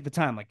moronic at the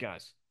time. Like,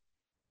 guys,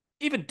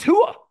 even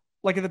Tua,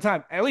 like at the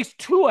time, at least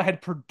Tua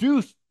had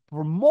produced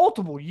for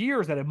multiple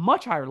years at a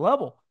much higher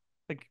level.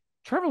 Like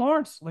Trevor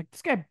Lawrence, like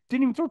this guy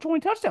didn't even throw 20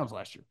 touchdowns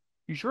last year.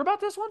 You sure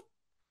about this one?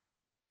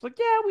 It's like,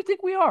 yeah, we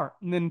think we are.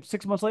 And then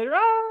 6 months later,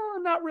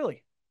 not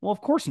really. Well, of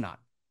course not.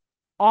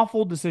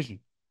 Awful decision.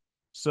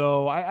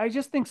 So I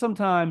just think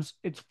sometimes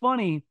it's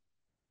funny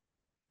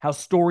how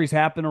stories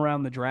happen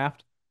around the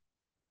draft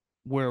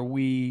where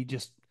we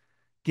just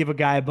give a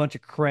guy a bunch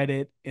of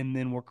credit and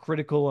then we're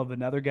critical of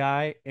another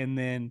guy. And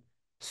then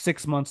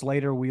 6 months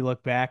later, we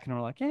look back and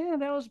we're like, yeah,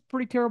 that was a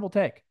pretty terrible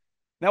take.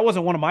 That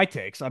wasn't one of my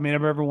takes. I mean,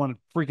 everyone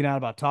freaking out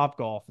about Top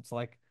Golf. It's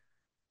like,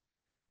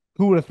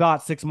 who would have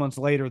thought 6 months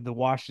later the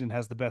Washington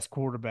has the best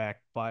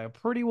quarterback by a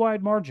pretty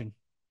wide margin?